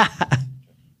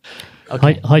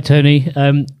 Okay. Hi, Tony.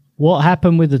 What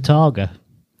happened with the Targa?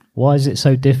 Why is it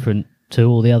so different to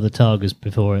all the other Targas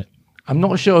before it? I'm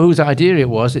not sure whose idea it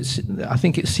was. I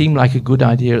think it seemed like a good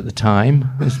idea at the time.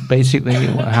 It's basically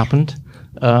what happened.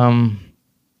 The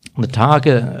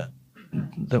Targa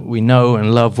that we know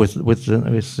and love with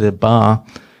the bar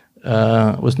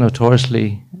was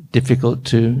notoriously difficult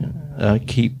to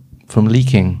keep from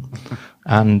leaking.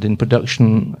 And in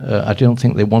production, I don't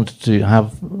think they wanted to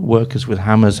have workers with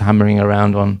hammers hammering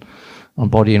around on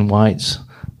body in whites.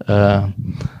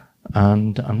 And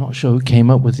I'm not sure who came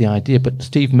up with the idea, but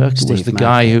Steve Merker was the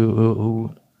guy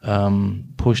who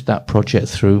pushed that project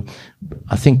through.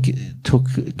 I think it took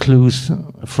clues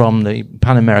from the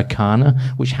Panamericana,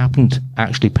 which happened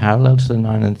actually parallel to the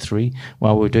 993.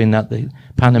 While we were doing that, the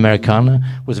Panamericana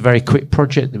was a very quick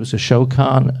project. It was a show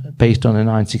car based on a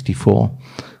 964.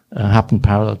 Happened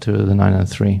parallel to the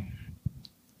 903.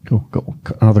 Cool. Got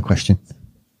another question.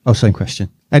 Oh, same question.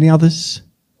 Any others?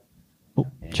 Oh,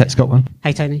 Chet's got one.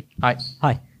 Hey, Tony. Hi.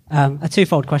 A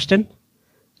twofold question.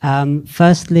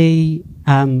 Firstly,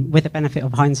 with the benefit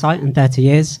of hindsight and 30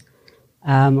 years,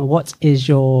 what is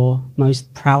your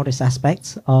most proudest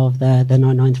aspect of the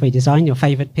 993 design, your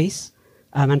favourite piece?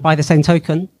 And by the same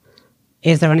token,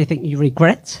 is there anything you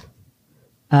regret?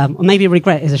 Or maybe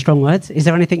regret is a strong word. Is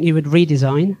there anything you would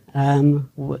redesign,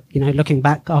 looking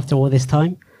back after all this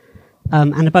time?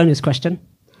 And a bonus question.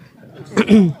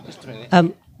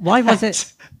 Why was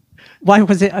it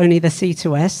only the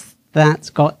C2S that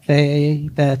got the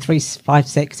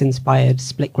 356 inspired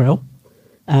split grille?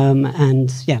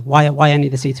 And yeah, why only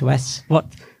the C2S? What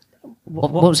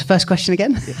was the first question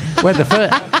again? Well, the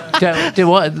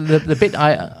bit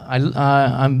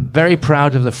I'm very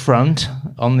proud of the front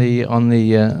on the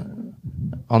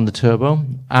turbo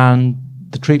and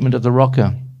the treatment of the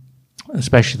rocker,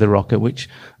 especially the rocker, which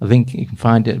I think you can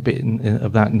find a bit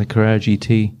of that in the Carrera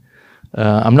GT.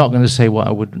 I'm not going to say what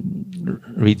I would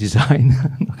redesign.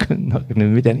 I'm not going to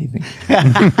admit anything.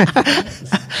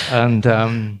 And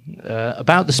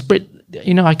about the split,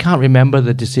 I can't remember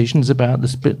the decisions about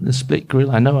the split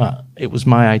grille. I know it was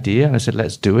my idea, and I said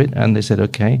let's do it, and they said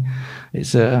okay.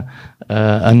 It's a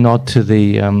nod to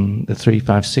the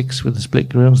 356 with the split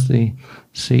grilles, the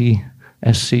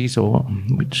CSCs, or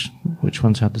which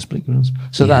ones had the split grilles.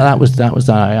 So that was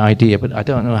the idea, but I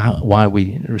don't know why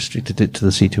we restricted it to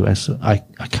the C2S. So I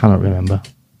cannot remember,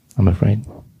 I'm afraid.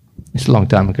 It's a long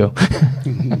time ago.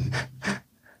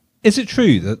 Is it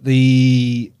true that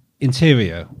the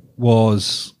interior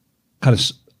was kind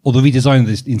of, or the redesign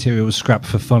of the interior was scrapped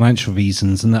for financial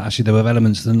reasons, and that actually there were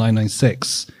elements of the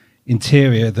 996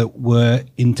 interior that were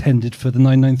intended for the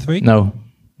 993? No.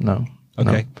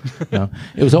 Okay. No.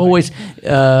 It was always,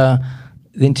 the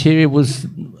interior was,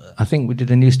 I think we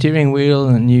did a new steering wheel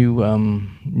and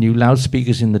new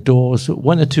loudspeakers in the doors,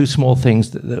 one or two small things.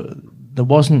 There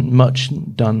wasn't much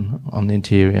done on the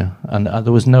interior, and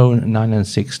there was no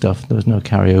 996 stuff. There was no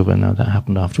carryover. No, that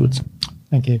happened afterwards.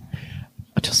 Thank you.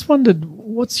 I just wondered,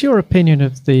 what's your opinion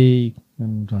of the,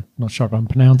 and I'm not sure if I'm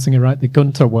pronouncing it right, the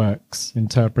Gunter Works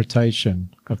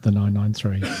interpretation of the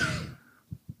 993?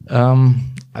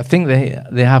 I think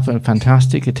they have a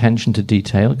fantastic attention to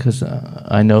detail, because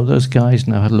I know those guys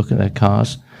and I've had a look at their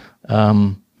cars.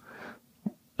 What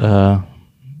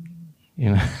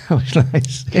should I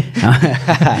say?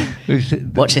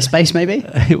 Watch this space, maybe.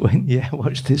 Yeah,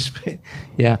 watch this space.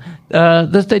 Yeah,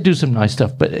 they do some nice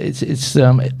stuff, but it's.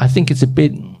 I think it's a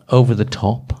bit over the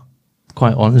top,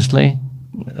 quite honestly.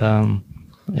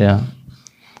 Yeah,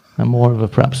 I'm more of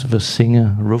perhaps of a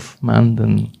singer, rough man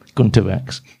than Gunter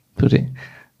X. Put it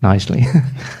nicely.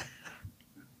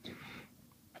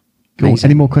 Cool.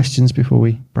 Any more questions before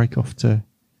we break off to?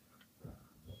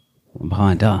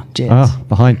 Behind Jit.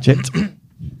 Behind Jit.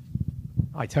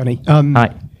 Hi, Tony.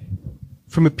 Hi.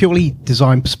 From a purely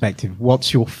design perspective,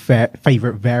 what's your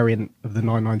favourite variant of the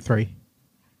 993?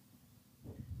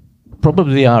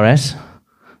 Probably the RS,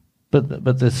 but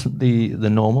the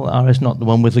normal RS, not the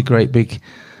one with the great big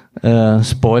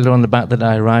spoiler on the back that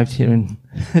I arrived here in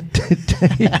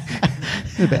today.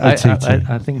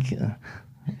 I think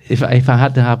if I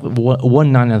had to have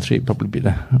one 993, it'd probably be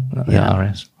the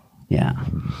RS. Yeah.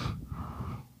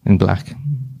 In black.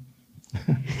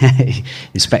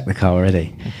 Inspect the car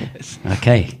already.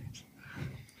 Okay.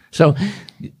 So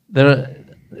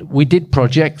we did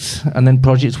projects, and then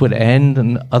projects would end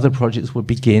and other projects would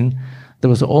begin. There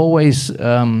was always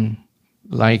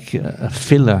like a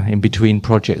filler in between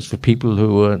projects for people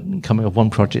who were coming off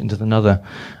one project into another.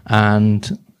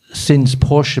 And since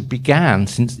Porsche began,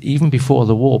 since even before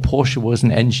the war, Porsche was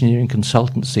an engineering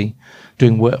consultancy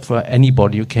doing work for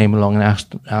anybody who came along and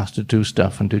asked to do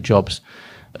stuff and do jobs.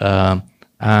 And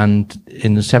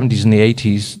in the 70s and the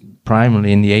 80s,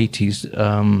 primarily in the 80s,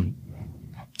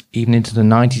 even into the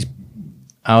 90s,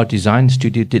 our design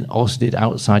studio also did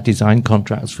outside design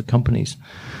contracts for companies.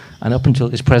 And up until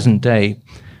this present day,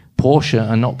 Porsche,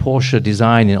 and not Porsche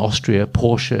Design in Austria,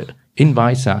 Porsche in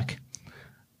Weissach,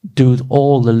 do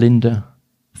all the Linde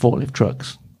forklift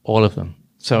trucks, all of them.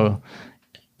 So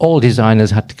all designers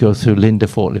had to go through Linde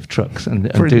forklift trucks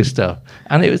and do stuff,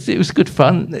 and it was good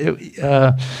fun.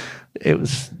 It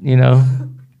was,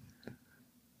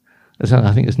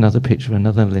 I think there's another picture of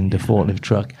another Linde forklift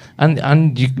truck,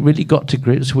 and you really got to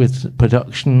grips with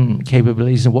production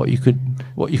capabilities and what you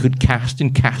could cast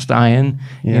in cast iron,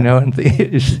 and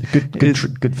it's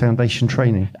good foundation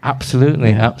training.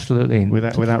 Absolutely.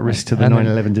 Without risk to the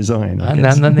 911 design. And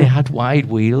then they had wide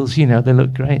wheels, they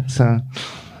looked great.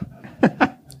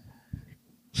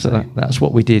 So that's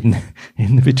what we did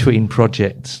in the between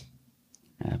projects.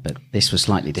 But this was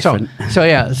slightly different.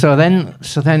 So then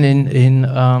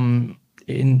in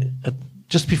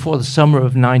just before the summer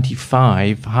of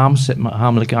 '95, Harm,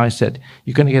 the guy said,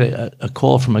 "You're going to get a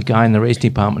call from a guy in the race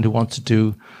department who wants to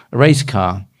do a race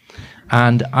car."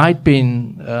 And I'd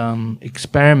been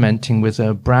experimenting with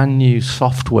a brand new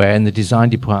software in the design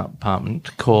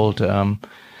department called,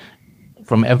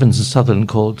 from Evans and Sutherland,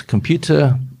 called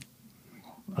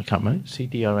I can't remember,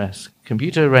 CDRS,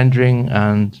 Computer Rendering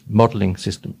and Modeling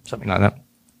System, something like that,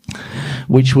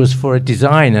 which was for a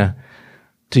designer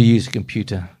to use a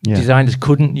computer. Yeah. Designers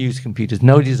couldn't use computers.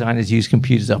 No designers used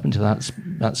computers up until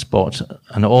that spot,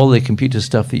 and all the computer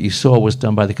stuff that you saw was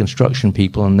done by the construction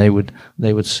people, and they would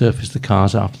surface the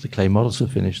cars after the clay models were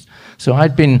finished. So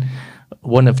I'd been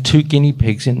one of two guinea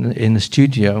pigs in the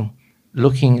studio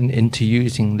looking into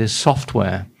using this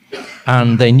software,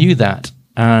 and they knew that.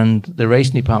 And the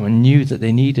racing department knew that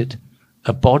they needed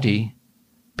a body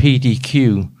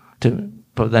PDQ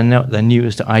for their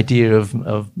newest idea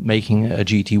of making a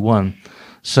GT1.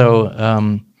 So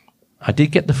I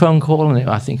did get the phone call, and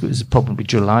I think it was probably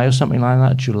July or something like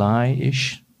that,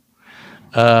 July-ish,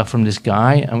 from this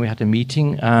guy, and we had a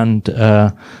meeting, and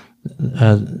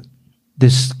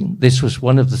this was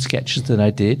one of the sketches that I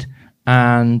did,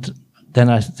 and then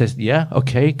I said, yeah,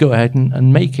 okay, go ahead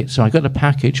and make it. So I got a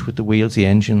package with the wheels, the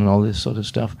engine, and all this sort of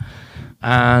stuff,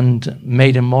 and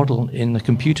made a model in the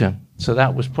computer. So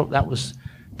that was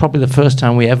probably the first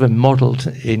time we ever modelled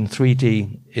in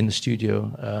 3D in the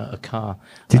studio a car.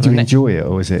 Did you enjoy it,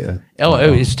 or was it? It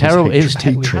was terrible. We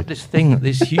had this thing,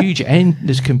 this huge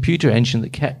this computer engine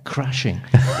that kept crashing.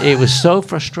 It was so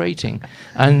frustrating.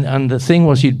 And the thing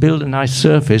was, you'd build a nice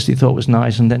surface you thought was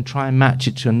nice, and then try and match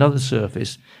it to another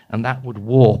surface, and that would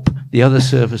warp the other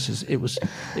surfaces. It wasn't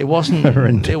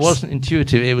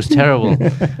intuitive. It was terrible.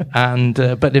 And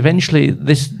but eventually,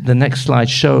 the next slide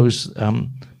shows.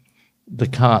 The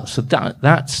car. So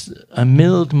that's a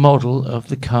milled model of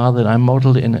the car that I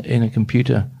modelled in a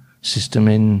computer system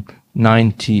in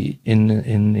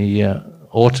the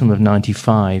autumn of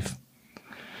 '95,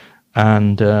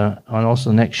 and also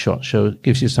the next shot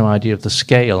gives you some idea of the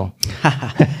scale.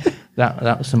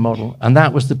 That was the model, and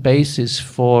that was the basis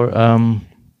for. I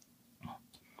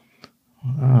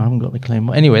haven't got the claim.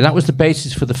 Anyway, that was the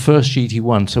basis for the first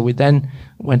GT1. So we then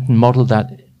went and modelled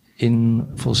that in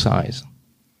full size.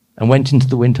 And went into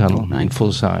the wind tunnel in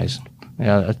full size.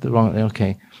 Yeah,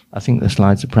 okay. I think the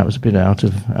slides are perhaps a bit out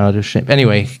of shape.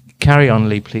 Anyway, carry on,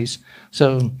 Lee, please.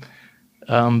 So,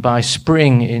 by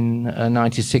spring in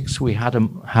 '96, we had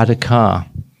a car.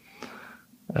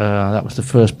 That was the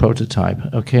first prototype.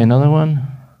 Okay, another one.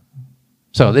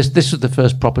 So this was the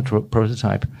first proper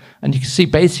prototype, and you can see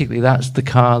basically that's the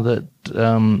car that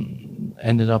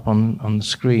ended up on the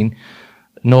screen.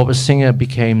 Norbert Singer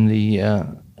became the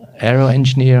aero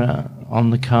engineer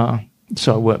on the car,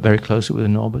 so I worked very closely with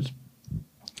Norbert,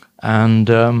 and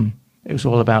it was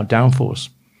all about downforce.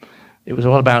 It was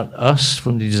all about us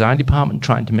from the design department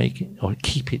trying to make it or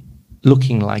keep it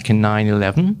looking like a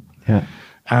 911,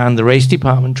 and the race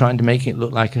department trying to make it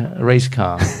look like a race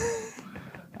car.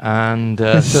 And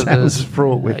so sounds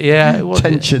fraught with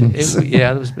tensions.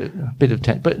 There was a bit of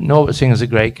tension, but Norbert Singer's a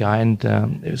great guy, and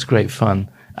it was great fun,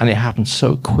 and it happened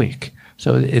so quick.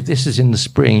 So if this is in the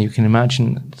spring, you can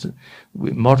imagine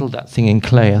we modelled that thing in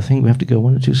clay. I think we have to go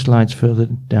 1 or 2 slides further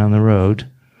down the road.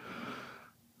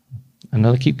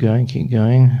 Keep going.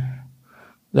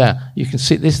 There, you can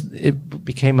see this. It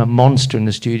became a monster in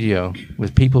the studio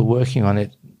with people working on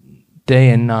it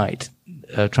day and night,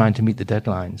 trying to meet the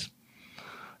deadlines.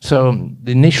 So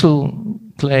the initial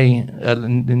clay,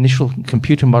 the initial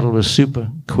computer model was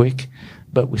super quick,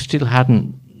 but we still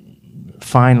hadn't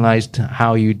finalized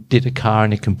how you did a car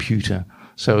in a computer.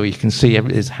 So you can see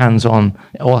it's hands-on,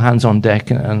 all hands on deck,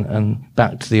 and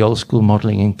back to the old school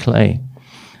modeling in clay.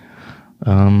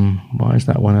 Why is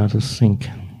that one out of sync?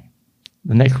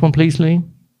 The next one, please, Lee.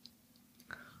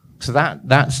 So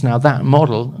that's now that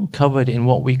model covered in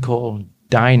what we call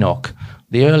Dynoc.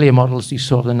 The earlier models you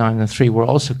saw of the 993 were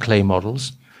also clay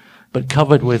models, but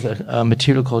covered with a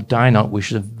material called Dynoc, which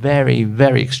is a very,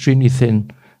 very extremely thin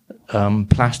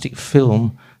plastic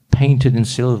film painted in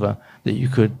silver that you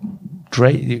could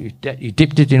you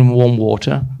dipped it in warm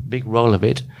water, big roll of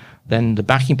it, then the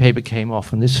backing paper came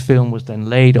off, and this film was then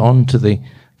laid onto the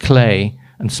clay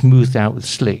and smoothed out with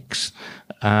slicks,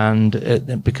 and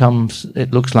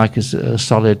it looks like a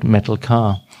solid metal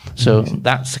car. So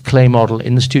that's a clay model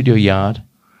in the studio yard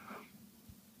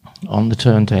on the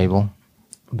turntable.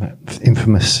 That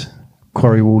infamous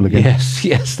quarry wall again.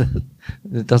 Yes,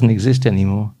 that doesn't exist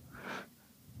anymore.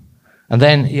 And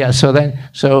then so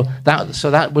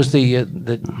that was the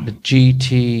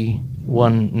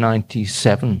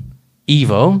GT197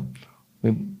 Evo.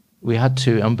 We had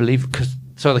to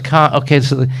so the car. Okay,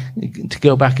 so to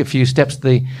go back a few steps,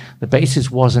 the basis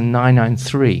was a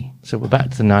 993. So we're back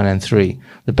to the 993.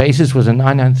 The basis was a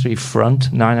 993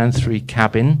 front, 993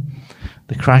 cabin.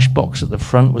 The crash box at the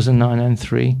front was a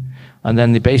 993, and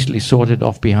then they basically sorted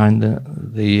off behind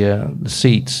the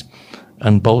seats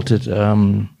and bolted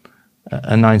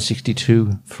a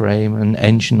 962 frame and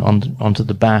engine onto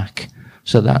the back.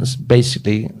 So that's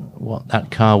basically what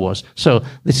that car was. So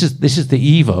this is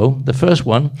the Evo. The first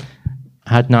one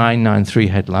had 993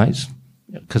 headlights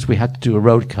because we had to do a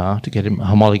road car to get it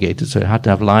homologated. So it had to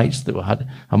have lights that were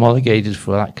homologated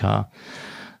for that car.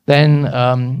 Then,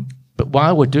 but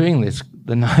while we're doing this,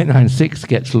 the 996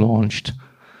 gets launched.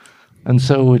 And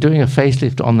so we're doing a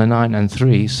facelift on the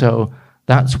 993. So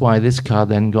that's why this car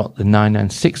then got the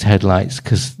 996 headlights,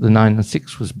 because the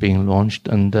 996 was being launched,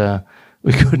 and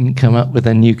we couldn't come up with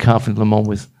a new car for Le Mans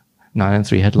with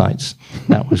 993 headlights.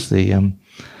 That was the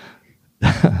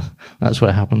that's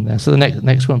what happened there. So the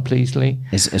next one, please, Lee.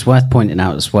 It's worth pointing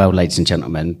out as well, ladies and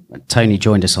gentlemen, Tony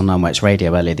joined us on Nineworks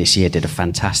Radio earlier this year, did a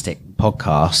fantastic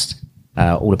podcast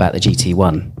all about the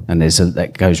GT1, and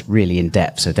that goes really in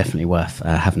depth, so definitely worth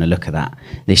having a look at that.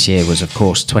 This year was, of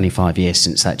course, 25 years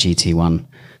since that GT1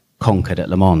 conquered at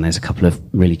Le Mans. There's a couple of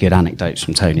really good anecdotes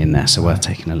from Tony in there, so worth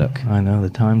taking a look. I know the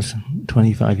times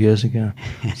 25 years ago.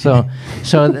 So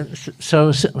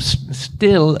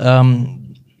still,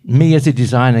 me as a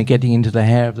designer getting into the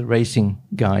hair of the racing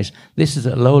guys. This is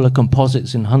at Lola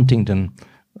Composites in Huntingdon,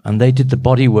 and they did the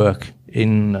bodywork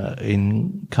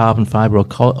in carbon fiber or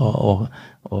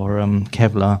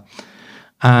Kevlar.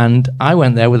 And I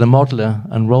went there with a modeler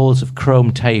and rolls of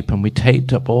chrome tape, and we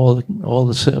taped up all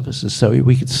the surfaces so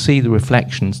we could see the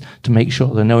reflections to make sure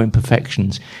there are no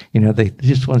imperfections. You know, they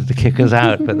just wanted to kick us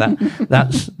out, but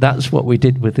that's what we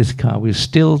did with this car. We were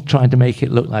still trying to make it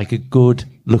look like a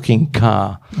good-looking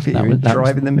car.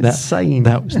 Driving them insane.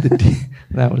 That was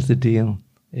the deal.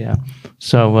 Yeah.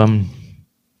 So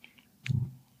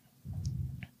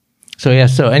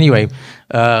anyway.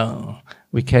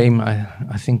 We came,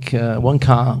 I think one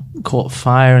car caught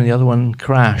fire and the other one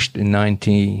crashed in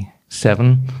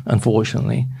 97,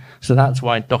 unfortunately. So that's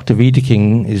why Dr.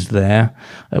 Wiedeking is there.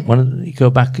 You go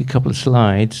back a couple of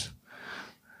slides.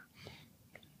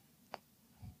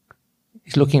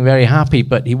 He's looking very happy,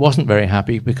 but he wasn't very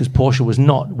happy because Porsche was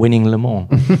not winning Le Mans.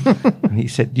 And he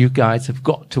said, you guys have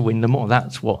got to win Le Mans.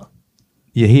 That's what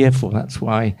you're here for. That's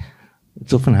why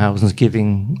Zuffenhausen's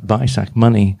giving Weissach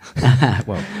money.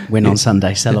 Well, win on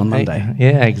Sunday, sell on Monday.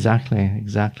 Yeah,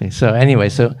 exactly. So anyway,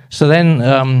 so then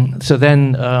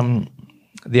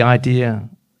the idea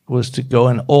was to go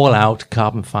an all-out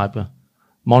carbon fiber,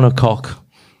 monocoque,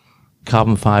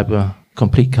 carbon fiber,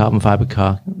 complete carbon fiber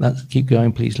car. Let's keep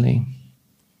going, please, Lee.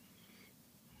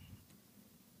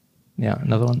 Yeah,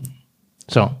 another one.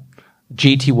 So,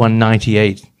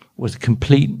 GT198 was a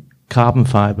complete carbon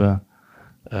fiber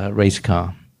race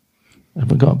car. Have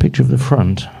we got a picture of the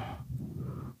front?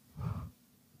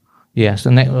 Yes,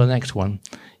 the next one.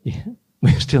 Yeah,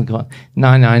 we've still got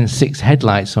 996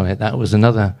 headlights on it. That was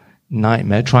another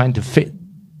nightmare, trying to fit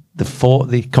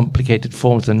the complicated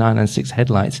forms of the 996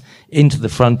 headlights into the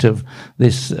front of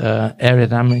this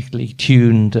aerodynamically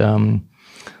tuned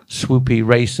swoopy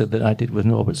racer that I did with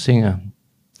Norbert Singer.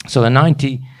 So the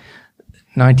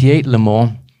 98 Le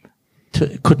Mans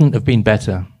couldn't have been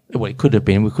better. Well, it could have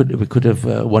been. We could have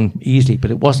won easily, but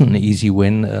it wasn't an easy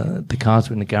win. The cars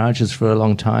were in the garages for a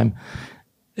long time.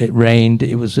 It rained.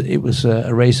 It was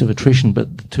a race of attrition,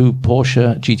 but the two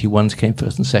Porsche GT1s came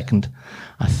first and second.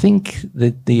 I think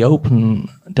the open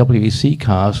WEC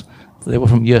cars, they were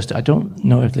from years. I don't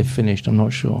know if they finished. I'm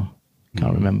not sure.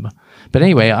 Can't remember. But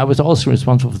anyway, I was also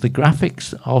responsible for the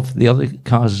graphics of the other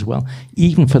cars as well,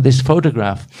 even for this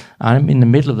photograph. I'm in the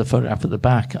middle of the photograph at the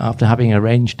back after having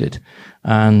arranged it.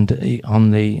 And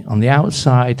on the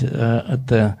outside, at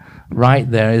the right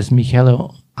there is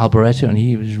Michele Alboreto, and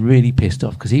he was really pissed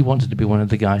off because he wanted to be one of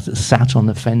the guys that sat on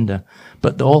the fender.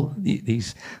 But they're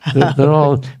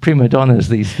all prima donnas,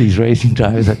 these racing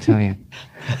drivers, I tell you.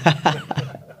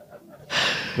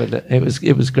 But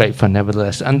it was great fun,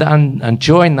 nevertheless. And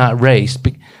during that race,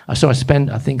 so I spent,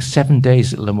 I think, 7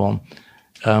 days at Le Mans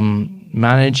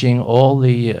managing all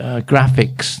the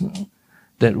graphics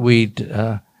that we'd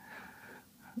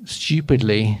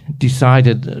stupidly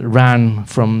decided ran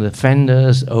from the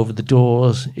fenders over the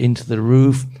doors into the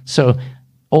roof. So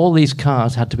all these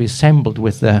cars had to be assembled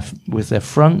with their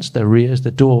fronts, their rears,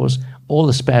 the doors, all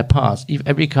the spare parts.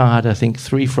 Every car had, I think,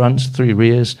 3 fronts, 3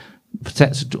 rears.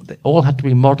 They all had to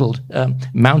be modeled,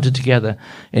 mounted together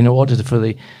in order for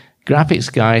the graphics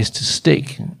guys to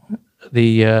stick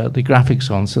the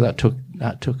graphics on. So that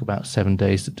took about 7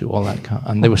 days to do all that,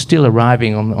 and they were still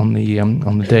arriving on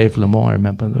the day of Le Mans. I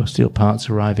remember there were still parts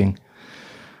arriving,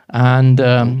 and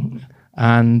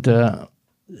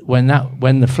when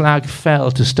the flag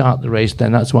fell to start the race,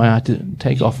 then that's why I had to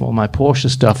take off all my Porsche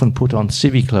stuff and put on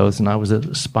civvy clothes, and I was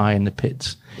a spy in the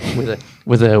pits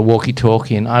with a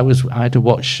walkie-talkie, and I had to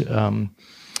watch the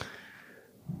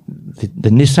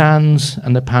Nissans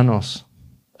and the Panos,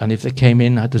 and if they came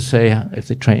in, I had to say if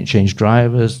they changed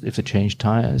drivers, if they changed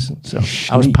tires. So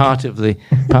I was part of the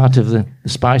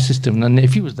spy system, and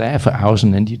if you was there for hours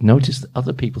and then you'd notice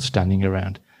other people standing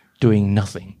around doing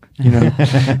nothing, you know.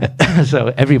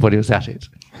 So everybody was at it.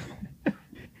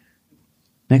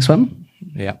 Next one.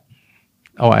 Yeah.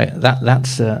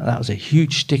 That was a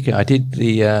huge sticker. I did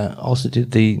also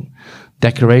did the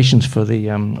decorations for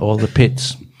the all the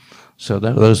pits. So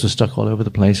those were stuck all over the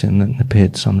place in the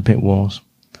pits, on the pit walls,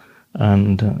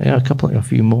 and a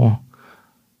few more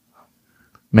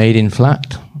made in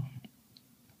flat.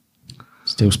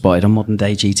 Still spotted on modern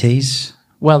day GTs.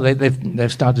 Well,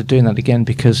 they've started doing that again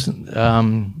because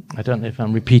I don't know if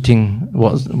I'm repeating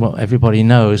what everybody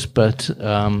knows, but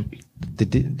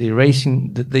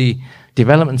the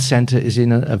development center is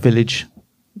in a village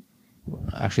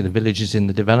actually the village is in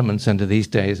the development centre these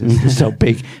days. It's so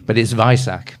big, but it's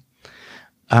Weissach.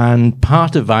 And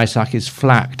part of Weissach is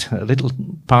Flacht, a little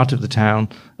part of the town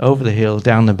over the hill,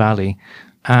 down the valley.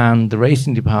 And the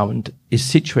racing department is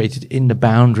situated in the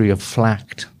boundary of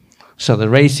Flacht. So the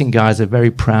racing guys are very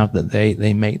proud that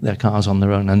they make their cars on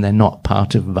their own and they're not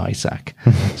part of Weissach.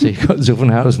 So you've got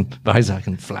Zuffenhausen, Weissach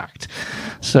and Flacht.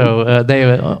 So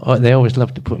they always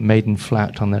love to put made in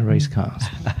Flacht on their race cars.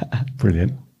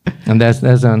 Brilliant. And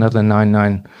there's another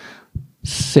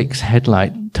 996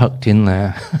 headlight tucked in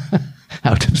there,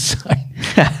 out of sight.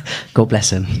 God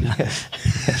bless him. Yes.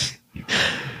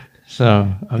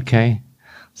 So, okay.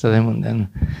 So then,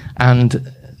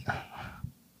 and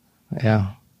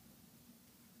yeah.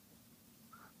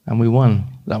 And we won.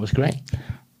 That was great.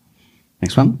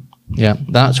 Next one. Yeah,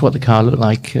 that's what the car looked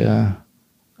like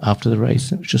after the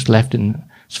race. It was just left in.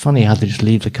 It's funny how they just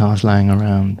leave the cars lying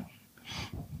around.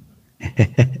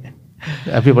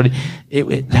 Everybody.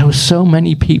 There were so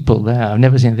many people there. I've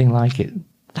never seen anything like it.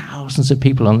 Thousands of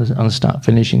people on the start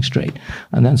finishing straight,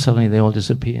 and then suddenly they all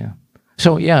disappear.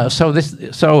 So yeah.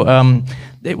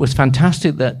 It was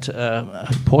fantastic that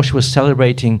Porsche was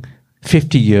celebrating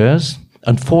 50 years.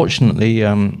 Unfortunately,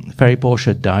 Ferry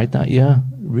Porsche died that year.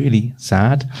 Really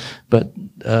sad. But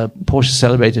Porsche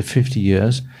celebrated 50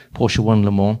 years. Porsche won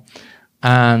Le Mans.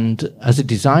 And as a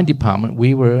design department,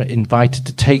 we were invited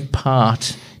to take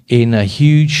part in a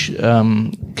huge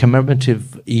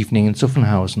commemorative evening in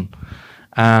Zuffenhausen.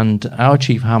 And our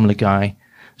chief Hamler guy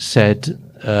said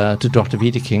to Dr.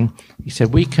 Wiedeking, he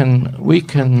said, we can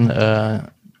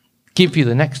give you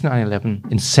the next 911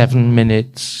 in 7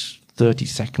 minutes, 30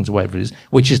 seconds, or whatever it is,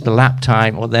 which is the lap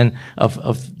time or then of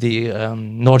the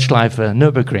Nordschleife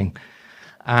Nürburgring.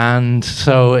 And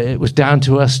so it was down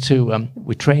to us to,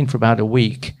 we trained for about a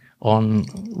week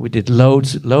we did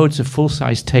loads of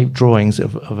full-size tape drawings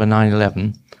of a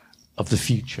 911 of the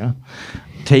future,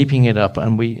 taping it up,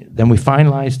 and then we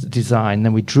finalized the design,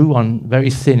 then we drew on very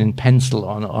thin in pencil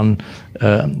on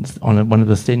one of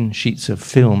the thin sheets of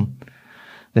film,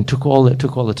 then took all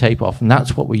the tape off, and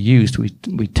that's what we used.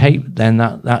 We taped then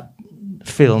that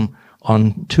film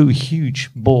on 2 huge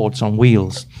boards on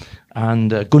wheels, and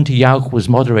Gunter Jauch was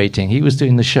moderating. He was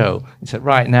doing the show. He said,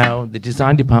 right now, the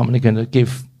design department are going to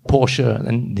give Porsche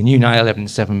and the new 911 in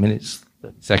 7 minutes,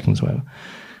 30 seconds, whatever.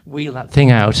 Wheel that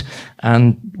thing out,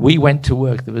 and we went to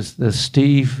work. There was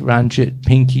Steve, Ranjit,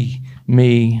 Pinky,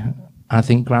 me, I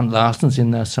think Grant Larson's in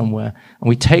there somewhere, and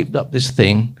we taped up this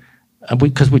thing, and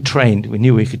because we trained, we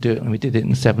knew we could do it, and we did it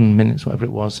in 7 minutes, whatever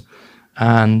it was.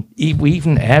 And we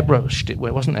even airbrushed it.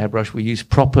 Well, it wasn't airbrush. We used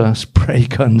proper spray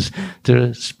guns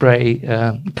to spray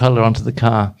color onto the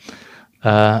car.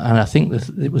 And I think that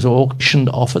it was auctioned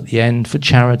off at the end for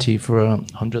charity for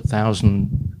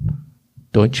 100,000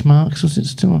 Deutschmarks, was it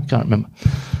still? I can't remember.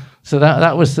 So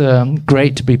that was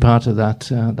great to be part of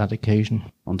that occasion.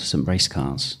 Onto some race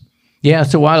cars. Yeah,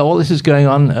 so while all this is going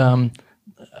on,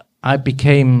 I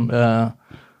became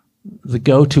the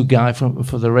go-to guy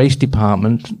for the race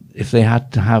department if they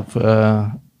had to have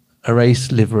a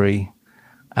race livery,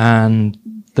 and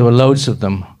there were loads of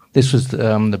them. This was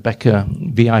the Becker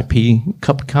VIP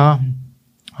Cup car,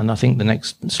 and I think the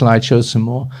next slide shows some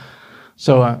more.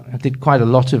 So I did quite a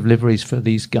lot of liveries for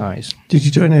these guys. Did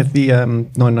you do any of the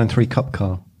 993 Cup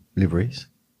car liveries?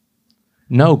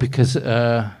 No, because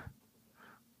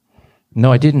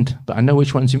no, I didn't. But I know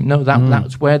which ones.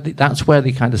 That's where the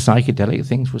kind of psychedelic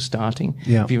things were starting.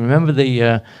 Yeah. If you remember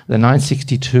the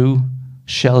 962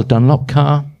 Shell Dunlop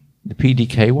car, the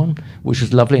PDK one, which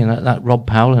was lovely, and that Rob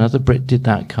Powell, another Brit, did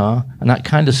that car, and that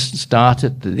kind of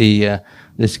started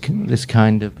this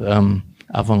kind of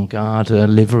avant-garde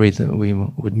livery that we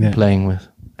would be playing with.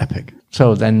 Epic.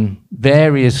 So then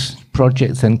various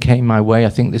projects then came my way. I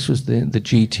think this was the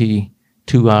GT2R,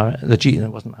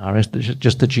 that wasn't RS,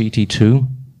 just the GT2,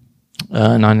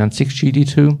 996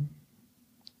 GT2.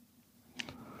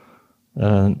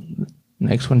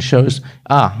 Next one shows,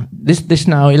 this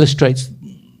now illustrates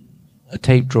a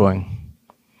tape drawing.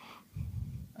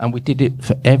 And we did it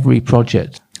for every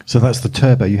project. So that's the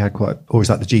turbo you had or is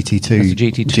that the GT2? That's the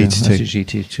GT2. That's the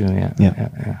GT2,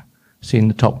 yeah. See in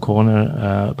the top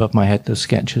corner above my head, there's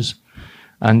sketches.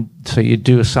 And so you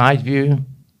do a side view,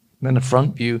 then a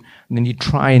front view, and then you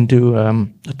try and do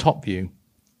a top view.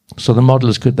 So the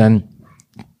modelers could then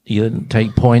either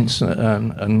take points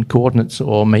and coordinates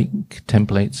or make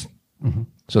templates. Mm-hmm.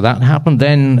 So that happened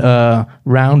then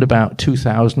round about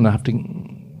 2000. I have to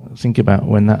think about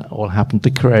when that all happened.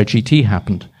 The Carrera GT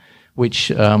happened,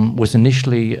 which was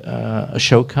initially a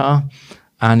show car,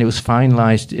 and it was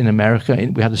finalized in America.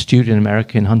 We had a studio in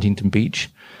America in Huntington Beach,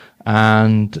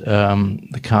 and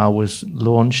the car was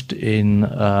launched in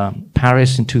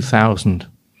Paris in 2000.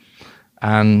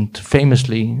 And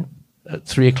famously, at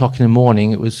 3 o'clock in the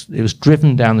morning, it was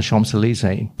driven down the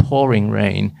Champs-Élysées in pouring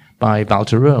rain by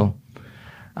Baltereau.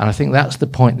 And I think that's the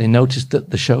point. They noticed that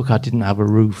the show car didn't have a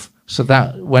roof. So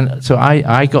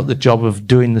I got the job of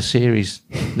doing the series,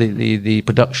 the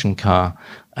production car,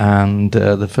 and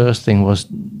the first thing was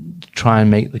to try and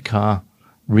make the car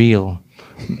real.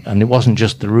 And it wasn't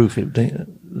just the roof.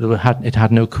 It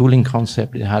had no cooling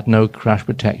concept. It had no crash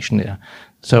protection.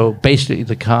 So basically,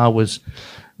 the car was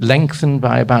lengthened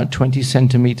by about 20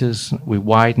 centimeters. We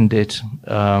widened it.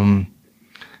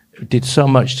 Did so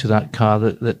much to that car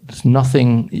that there's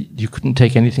nothing. You couldn't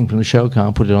take anything from the show car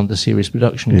and put it on the series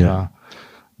production car.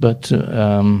 But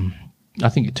I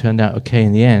think it turned out okay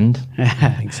in the end.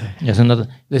 I think so. There's another.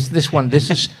 This one.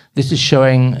 This is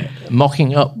showing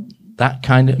mocking up. I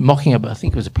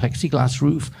think it was a plexiglass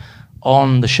roof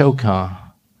on the show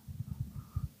car.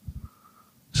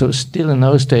 So still in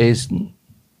those days,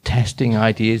 testing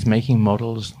ideas, making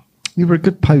models. You were a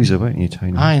good poser, weren't you,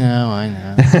 Tony? I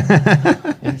know.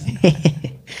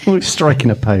 We're striking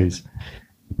a pose.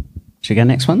 Should we go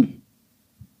next one?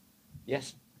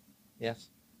 Yes.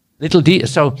 Little detail.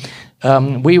 So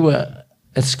we were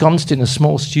ensconced in a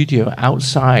small studio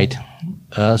outside,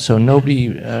 so nobody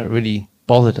really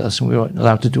bothered us, and we were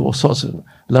allowed to do all sorts of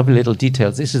lovely little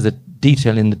details. This is a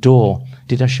detail in the door.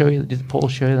 Did I show you? Did Paul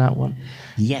show you that one?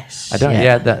 Yes. I don't.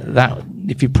 Yeah. That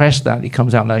if you press that, it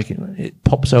comes out like it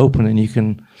pops open, and you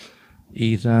can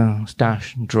either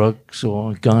stash drugs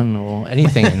or a gun or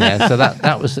anything in there. So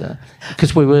that was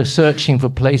because we were searching for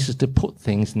places to put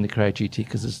things in the Carrera GT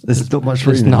because there's not much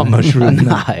room. There's not much room.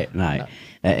 No.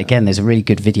 Again, there's a really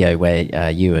good video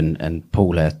where you and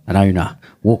Paul, an owner,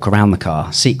 walk around the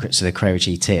car. Secrets of the Carrera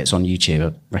GT. It's on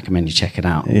YouTube. I recommend you check it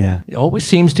out. Yeah. It always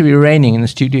seems to be raining in the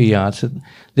studio yard. So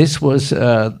this was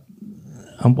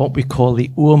what we call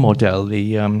the Ur-model,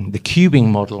 the cubing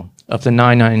model of the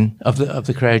 99 of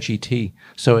the Carrera GT.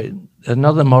 So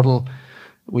another model,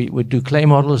 we would do clay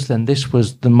models. Then this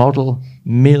was the model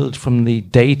milled from the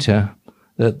data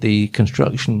that the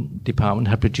construction department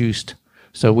had produced.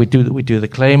 So we do the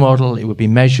clay model. It would be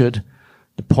measured.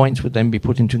 The points would then be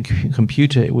put into a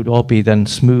computer. It would all be then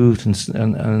smoothed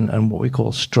and what we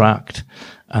call stracked.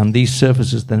 And these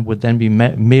surfaces then would then be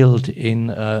milled in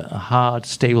a hard,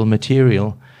 stable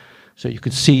material. So you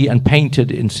could see, and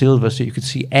painted in silver, so you could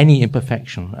see any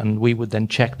imperfection. And we would then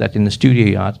check that in the studio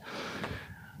yard.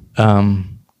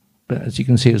 But as you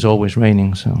can see, it was always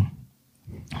raining. So,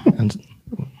 and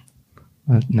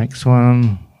next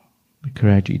one, the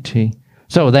Carrera GT.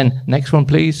 So then, next one,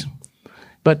 please.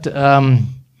 But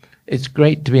it's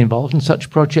great to be involved in such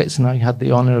projects, and I had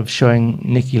the honor of showing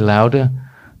Niki Lauda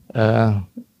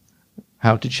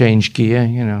how to change gear.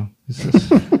 You know,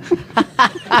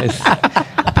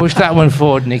 push that one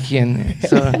forward, Niki, and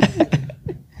so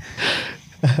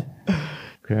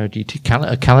Carrera GT,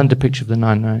 a calendar picture of the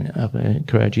 99 of a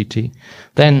Carrera GT.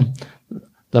 Then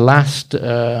the last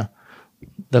Carrera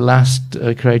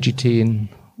GT in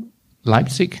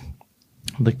Leipzig.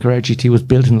 The Carrera GT was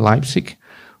built in Leipzig.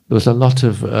 There was a lot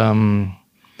of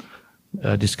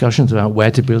discussions about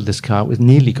where to build this car. It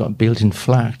nearly got built in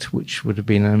Flacht, which would have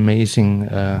been an amazing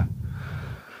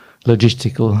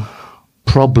logistical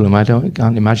problem. I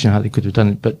can't imagine how they could have done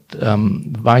it. But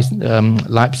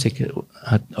Leipzig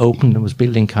had opened and was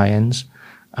building Cayennes,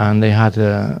 and they had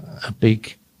a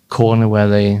big corner where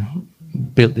they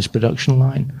built this production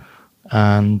line.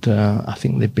 And I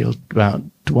think they built about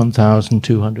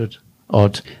 1,200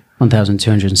 odd.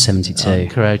 1,272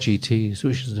 Carrera GTs,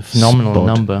 which is a phenomenal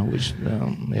number. Which,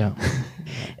 yeah.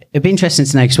 It'd be interesting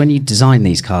to know, because when you design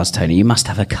these cars, Tony, you must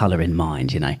have a colour in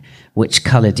mind. You know, which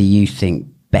colour do you think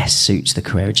best suits the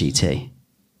Carrera GT?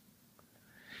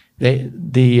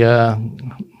 I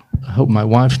hope my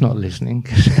wife's not listening.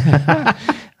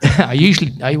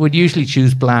 I would usually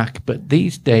choose black, but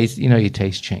these days, you know, your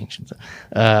taste changes.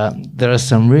 There are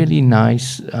some really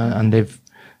nice, and they're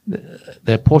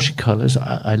Porsche colours.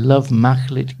 I love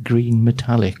Macrolide green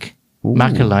metallic. Ooh.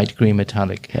 Macrolide green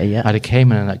metallic. Okay, yeah. I had a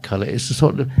Cayman in that colour. It's a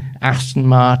sort of Aston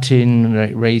Martin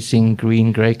racing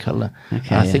green grey colour.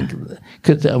 Okay, I think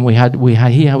because we had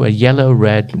here a yellow,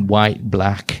 red, white,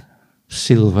 black,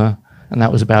 silver, and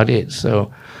that was about it.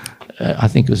 So I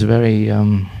think it was a very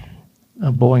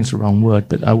boring's the wrong word,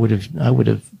 but I would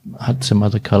have had some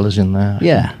other colours in there.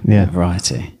 Yeah,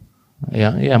 variety.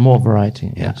 Yeah, more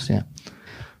variety. Yes, yeah.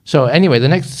 So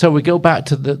anyway, so we go back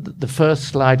to the first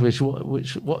slide, which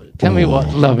tell me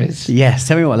what love is. Yes,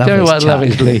 tell me what love is. Tell me what love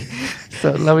is, Lee.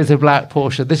 So love is a black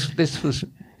Porsche.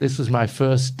 This was my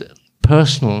first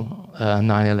personal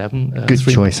 911. Good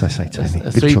choice, I say, Tony.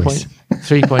 Good choice.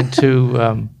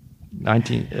 3.2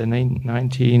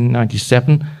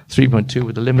 1997, 3.2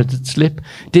 with a limited slip.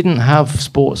 Didn't have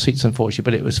sports seats, unfortunately,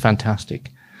 but it was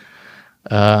fantastic.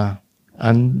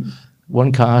 And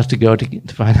one car has to go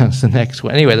to finance the next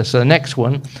one. Anyway, so the next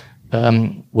one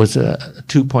was a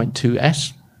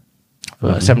 2.2S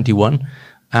for 71,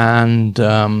 and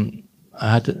I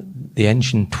had the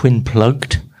engine twin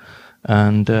plugged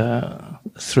and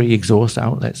 3 exhaust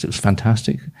outlets. It was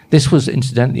fantastic. This was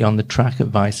incidentally on the track at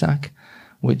Weissach,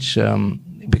 which,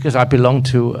 because I belong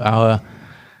to our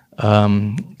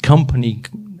company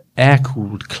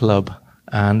air-cooled club,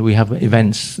 and we have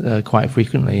events quite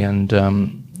frequently. And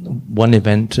one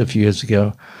event a few years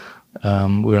ago,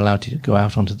 we were allowed to go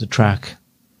out onto the track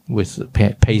with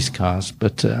pace cars,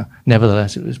 but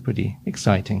nevertheless, it was pretty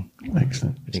exciting.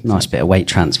 Excellent. Nice bit of weight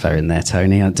transfer in there,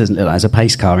 Tony. It doesn't look like there's a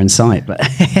pace car in sight, but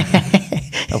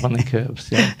up on the curbs,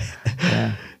 yeah.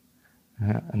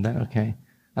 And then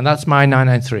and that's my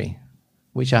 993,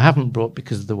 which I haven't brought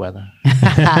because of the weather.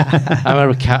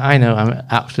 I know I'm an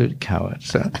absolute coward.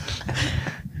 So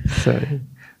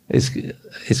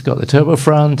it's got the turbo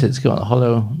front, it's got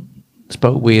hollow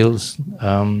spoke wheels,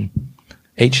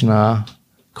 H&R,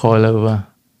 coilover,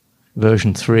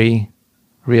 version 3,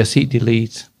 rear seat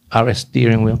delete, RS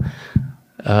steering wheel,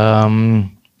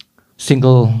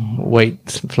 single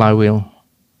weight flywheel.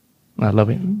 I love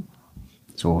it.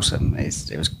 It's awesome.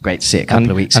 It was great to see it a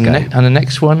couple of weeks ago. And the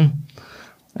next one,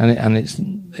 and it's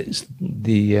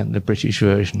the British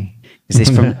version. Is this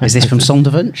from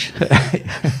Sonderwunsch?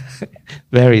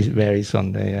 Very, very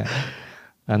Sunday, yeah.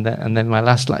 And then my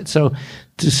last slide. So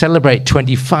to celebrate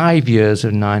 25 years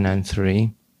of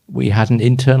 993, we had an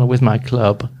internal with my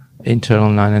club, internal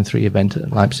 993 event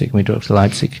at Leipzig. We drove to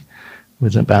Leipzig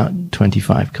with about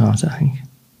 25 cars, I think.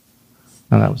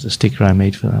 And that was a sticker I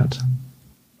made for that.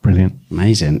 Brilliant.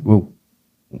 Amazing. Well,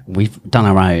 we've done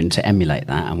our own to emulate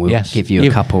that, and we'll give you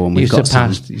a couple, and we've got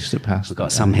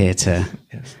some here to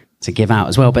give out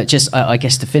as well. But just, I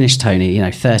guess, to finish, Tony,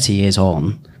 30 years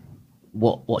on,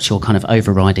 what's your kind of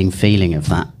overriding feeling of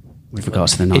that with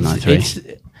regards to the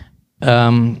 993?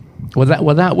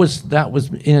 That was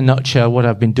in a nutshell what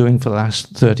I've been doing for the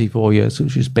last 34 years,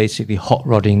 which is basically hot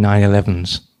rodding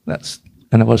 911s.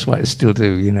 And that's what I still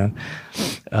do,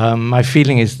 My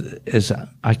feeling is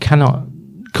I cannot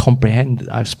comprehend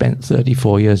I've spent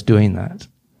 34 years doing that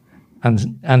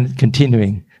and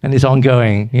continuing, and it's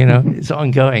ongoing, it's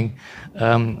ongoing.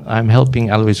 I'm helping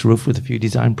Alois Ruf with a few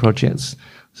design projects,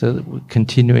 so that we're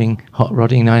continuing hot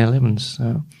rodding 911s.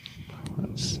 So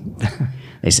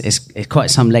it's quite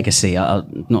some legacy.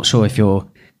 I'm not sure if you're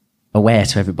aware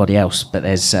to everybody else, but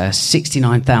there's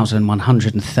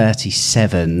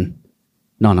 69,137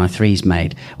 993s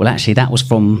made. Well, actually, that was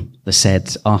from the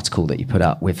said article that you put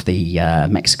up with the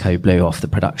Mexico Blue off the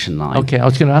production line. Okay, I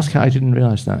was going to ask how I didn't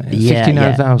realise that.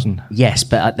 69,000. Yes,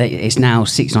 but it's now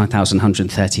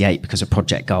 69,138 because of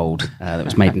Project Gold that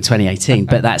was made in 2018.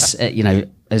 But that's,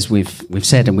 as we've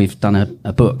said, and we've done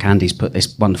a book. Andy's put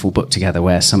this wonderful book together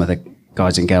where some of the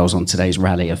guys and girls on today's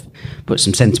rally have put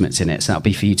some sentiments in it, so that'll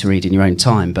be for you to read in your own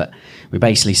time. But we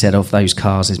basically said of those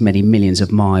cars, there's many millions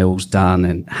of miles done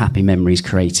and happy memories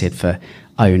created for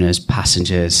owners,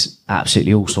 passengers,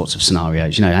 absolutely all sorts of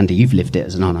scenarios. Andy, you've lived it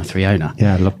as a 993 owner.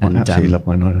 Yeah, I absolutely love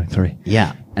my 993.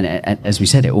 Yeah, and as we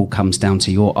said, it all comes down to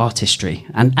your artistry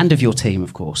and of your team,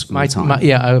 of course. I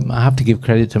have to give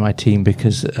credit to my team,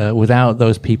 because without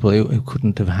those people, it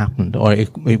couldn't have happened, or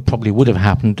it probably would have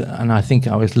happened. And I think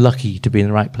I was lucky to be in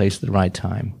the right place at the right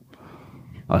time.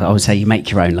 I would say you make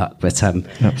your own luck, but look,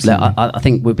 I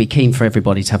think we'd be keen for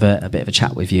everybody to have a bit of a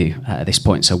chat with you at this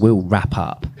point. So we'll wrap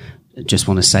up. Just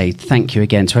want to say thank you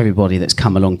again to everybody that's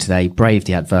come along today, braved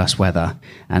the adverse weather,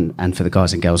 and for the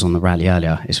guys and girls on the rally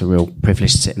earlier. It's a real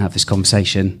privilege to sit and have this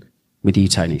conversation with you,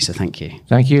 Tony. So thank you.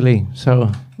 Thank you, Lee. So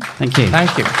thank you.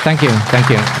 Thank you. Thank you. Thank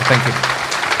you. Thank you.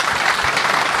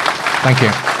 Thank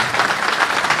you.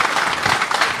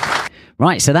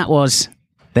 Right, so that was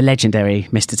the legendary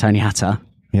Mr. Tony Hatter.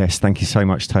 Yes, thank you so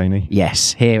much, Tony.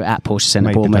 Yes, here at Porsche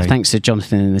Centre Bournemouth. Thanks to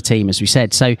Jonathan and the team, as we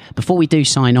said. So before we do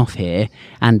sign off here,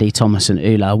 Andy, Thomas and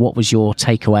Ulla, what was your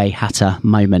takeaway Hatter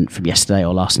moment from yesterday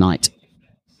or last night?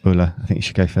 Ulla, I think you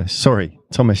should go first. Sorry,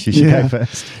 Thomas, you should go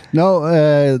first. No,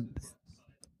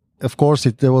 of course,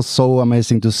 it was so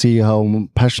amazing to see how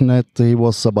passionate he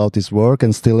was about his work,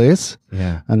 and still is.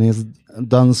 Yeah. And he's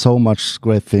done so much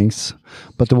great things.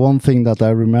 But the one thing that I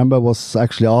remember was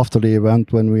actually after the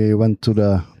event, when we went to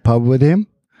the pub with him,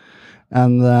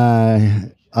 and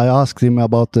I asked him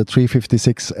about the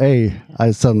 356A.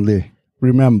 I suddenly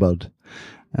remembered,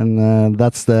 And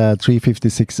that's the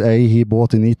 356A he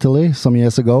bought in Italy some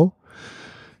years ago,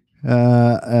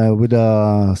 with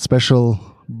a special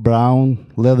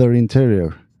brown leather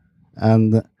interior.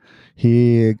 And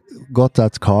he got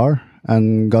that car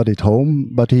and got it home,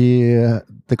 but the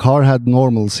car had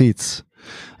normal seats,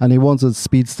 and he wanted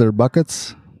speedster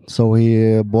buckets, so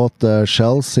he bought the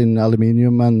shells in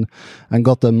aluminium and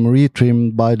got them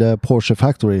retrimmed by the Porsche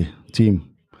factory team.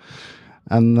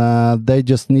 And they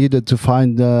just needed to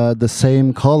find the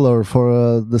same color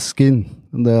for the skin,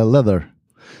 the leather.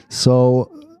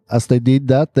 So as they did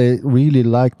that, they really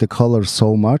liked the color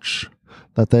so much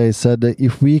that they said that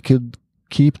if we could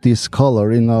keep this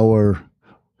color in our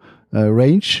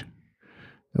range,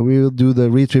 we will do the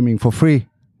retrimming for free.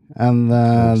 And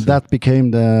that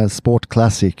became the Sport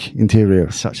Classic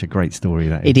interior. Such a great story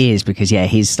that is. It is, because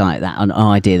his like that an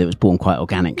idea that was born quite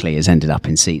organically has ended up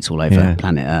in seats all over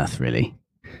planet Earth, really.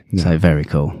 Yeah. So very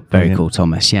cool. Very cool,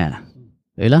 Thomas. Yeah.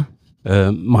 Ulla?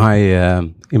 My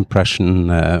impression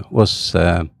was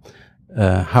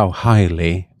how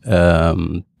highly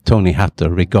Tony Hatter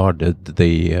regarded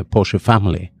the Porsche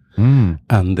family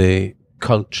and the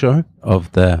culture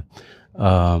of the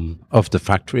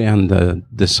factory and the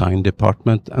design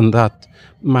department, and that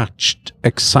matched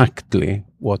exactly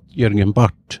what Jürgen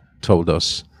Barth told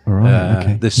us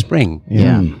this spring.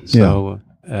 So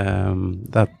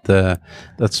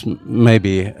that's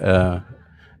maybe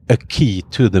a key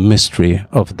to the mystery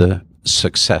of the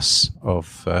success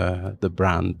of the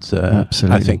brand.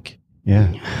 Absolutely. I think.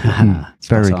 Yeah,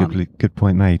 very good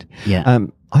point made. Yeah,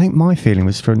 I think my feeling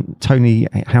was from Tony,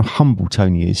 how humble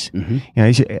Tony is. Mm-hmm. You know,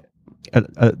 he's,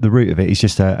 at the root of it, he's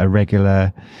just a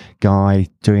regular guy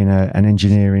doing an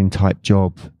engineering type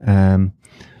job,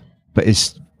 but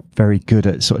is very good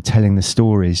at sort of telling the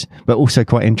stories, but also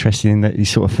quite interesting in that he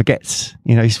sort of forgets.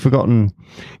 You know, he's forgotten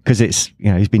because it's, you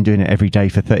know, he's been doing it every day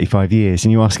for 35 years,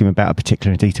 and you ask him about a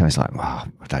particular detail, it's like, well,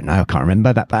 I don't know, I can't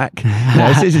remember that back. You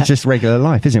know, this is just regular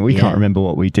life, isn't it? We can't remember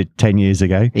what we did 10 years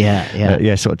ago.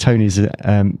 Yeah. Sort of Tony's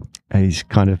he's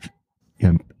kind of,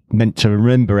 you know, meant to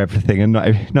remember everything, and not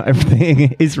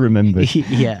everything is remembered.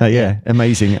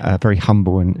 Amazing, very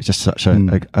humble, and just such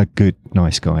a good,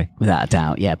 nice guy. Without a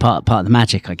doubt, yeah. Part of the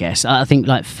magic, I guess. I think,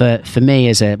 like for me,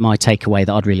 as my takeaway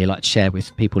that I'd really like to share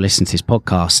with people listening to this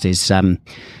podcast is,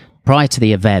 prior to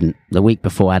the event, the week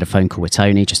before, I had a phone call with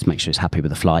Tony just to make sure he's happy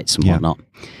with the flights and whatnot.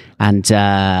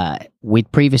 And we'd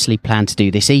previously planned to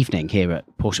do this evening here at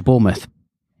Porsche Bournemouth.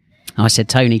 I said,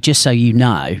 Tony, just so you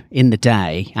know, in the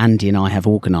day, Andy and I have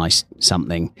organised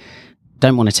something.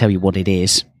 Don't want to tell you what it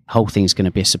is. Whole thing's going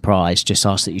to be a surprise. Just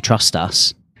ask that you trust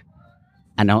us,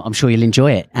 and I'm sure you'll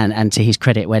enjoy it. And to his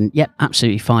credit, went, yep,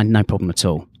 absolutely fine, no problem at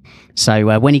all.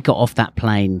 So when he got off that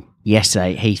plane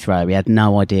yesterday at Heathrow, he had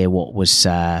no idea what was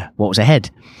ahead.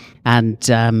 And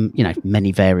you know,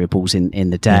 many variables in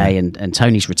the day. And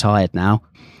Tony's retired now.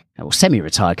 Well,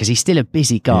 semi-retired, because he's still a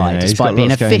busy guy, despite being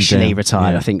officially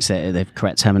retired, I think is the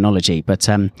correct terminology. But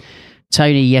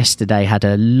Tony yesterday had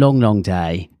a long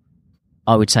day.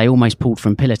 I would say almost pulled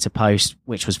from pillar to post,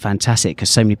 which was fantastic because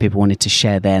so many people wanted to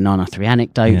share their 993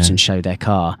 anecdotes and show their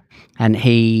car. And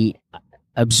he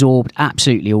absorbed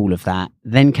absolutely all of that,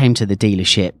 then came to the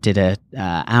dealership, did a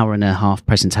hour and a half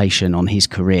presentation on his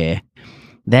career.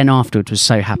 Then afterwards was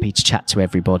so happy to chat to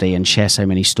everybody and share so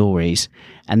many stories.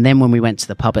 And then when we went to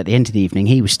the pub at the end of the evening,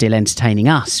 he was still entertaining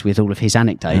us with all of his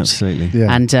anecdotes. Absolutely.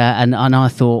 Yeah. And I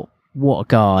thought, what a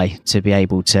guy to be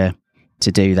able to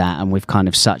do that, and with kind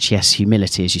of such,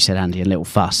 humility, as you said, Andy, and little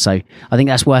fuss. So I think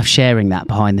that's worth sharing that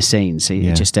behind the scenes.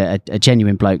 Just a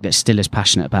genuine bloke that's still as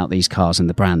passionate about these cars and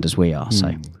the brand as we are.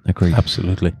 So agreed.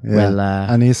 Absolutely. Yeah. Well,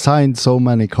 and he signed so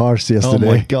many cars yesterday.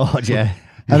 Oh my God, yeah.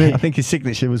 I think his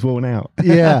signature was worn out.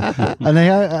 Yeah, and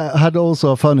I had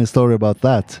also a funny story about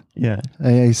that. Yeah,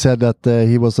 he said that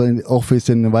he was in the office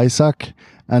in Weissach,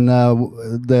 and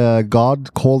the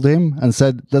guard called him and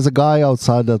said, "There's a guy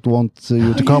outside that wants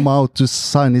you to come out to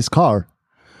sign his car."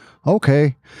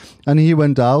 Okay, and he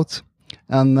went out.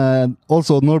 And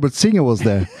also Norbert Singer was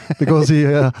there because he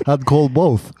had called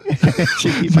both.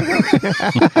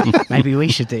 Maybe we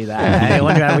should do that. I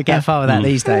wonder how we get far with that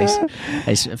these days.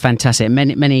 It's fantastic.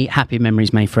 Many happy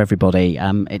memories made for everybody.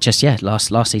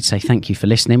 Lastly to say thank you for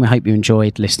listening. We hope you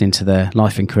enjoyed listening to the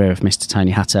life and career of Mr.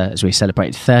 Tony Hatter as we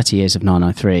celebrated 30 years of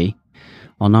 993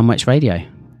 on Nine Works Radio.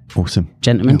 Awesome.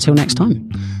 Gentlemen, till next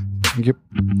time. Thank you.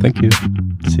 Thank you.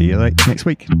 See you next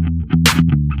week.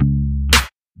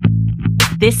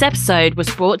 This episode was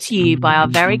brought to you by our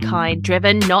very kind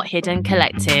Driven Not Hidden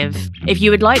collective. If you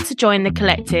would like to join the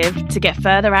collective to get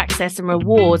further access and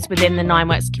rewards within the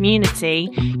Nineworks community,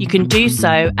 you can do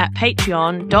so at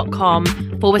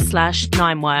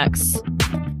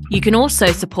patreon.com/Nineworks. You can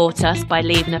also support us by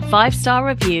leaving a 5-star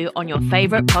review on your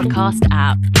favourite podcast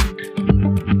app.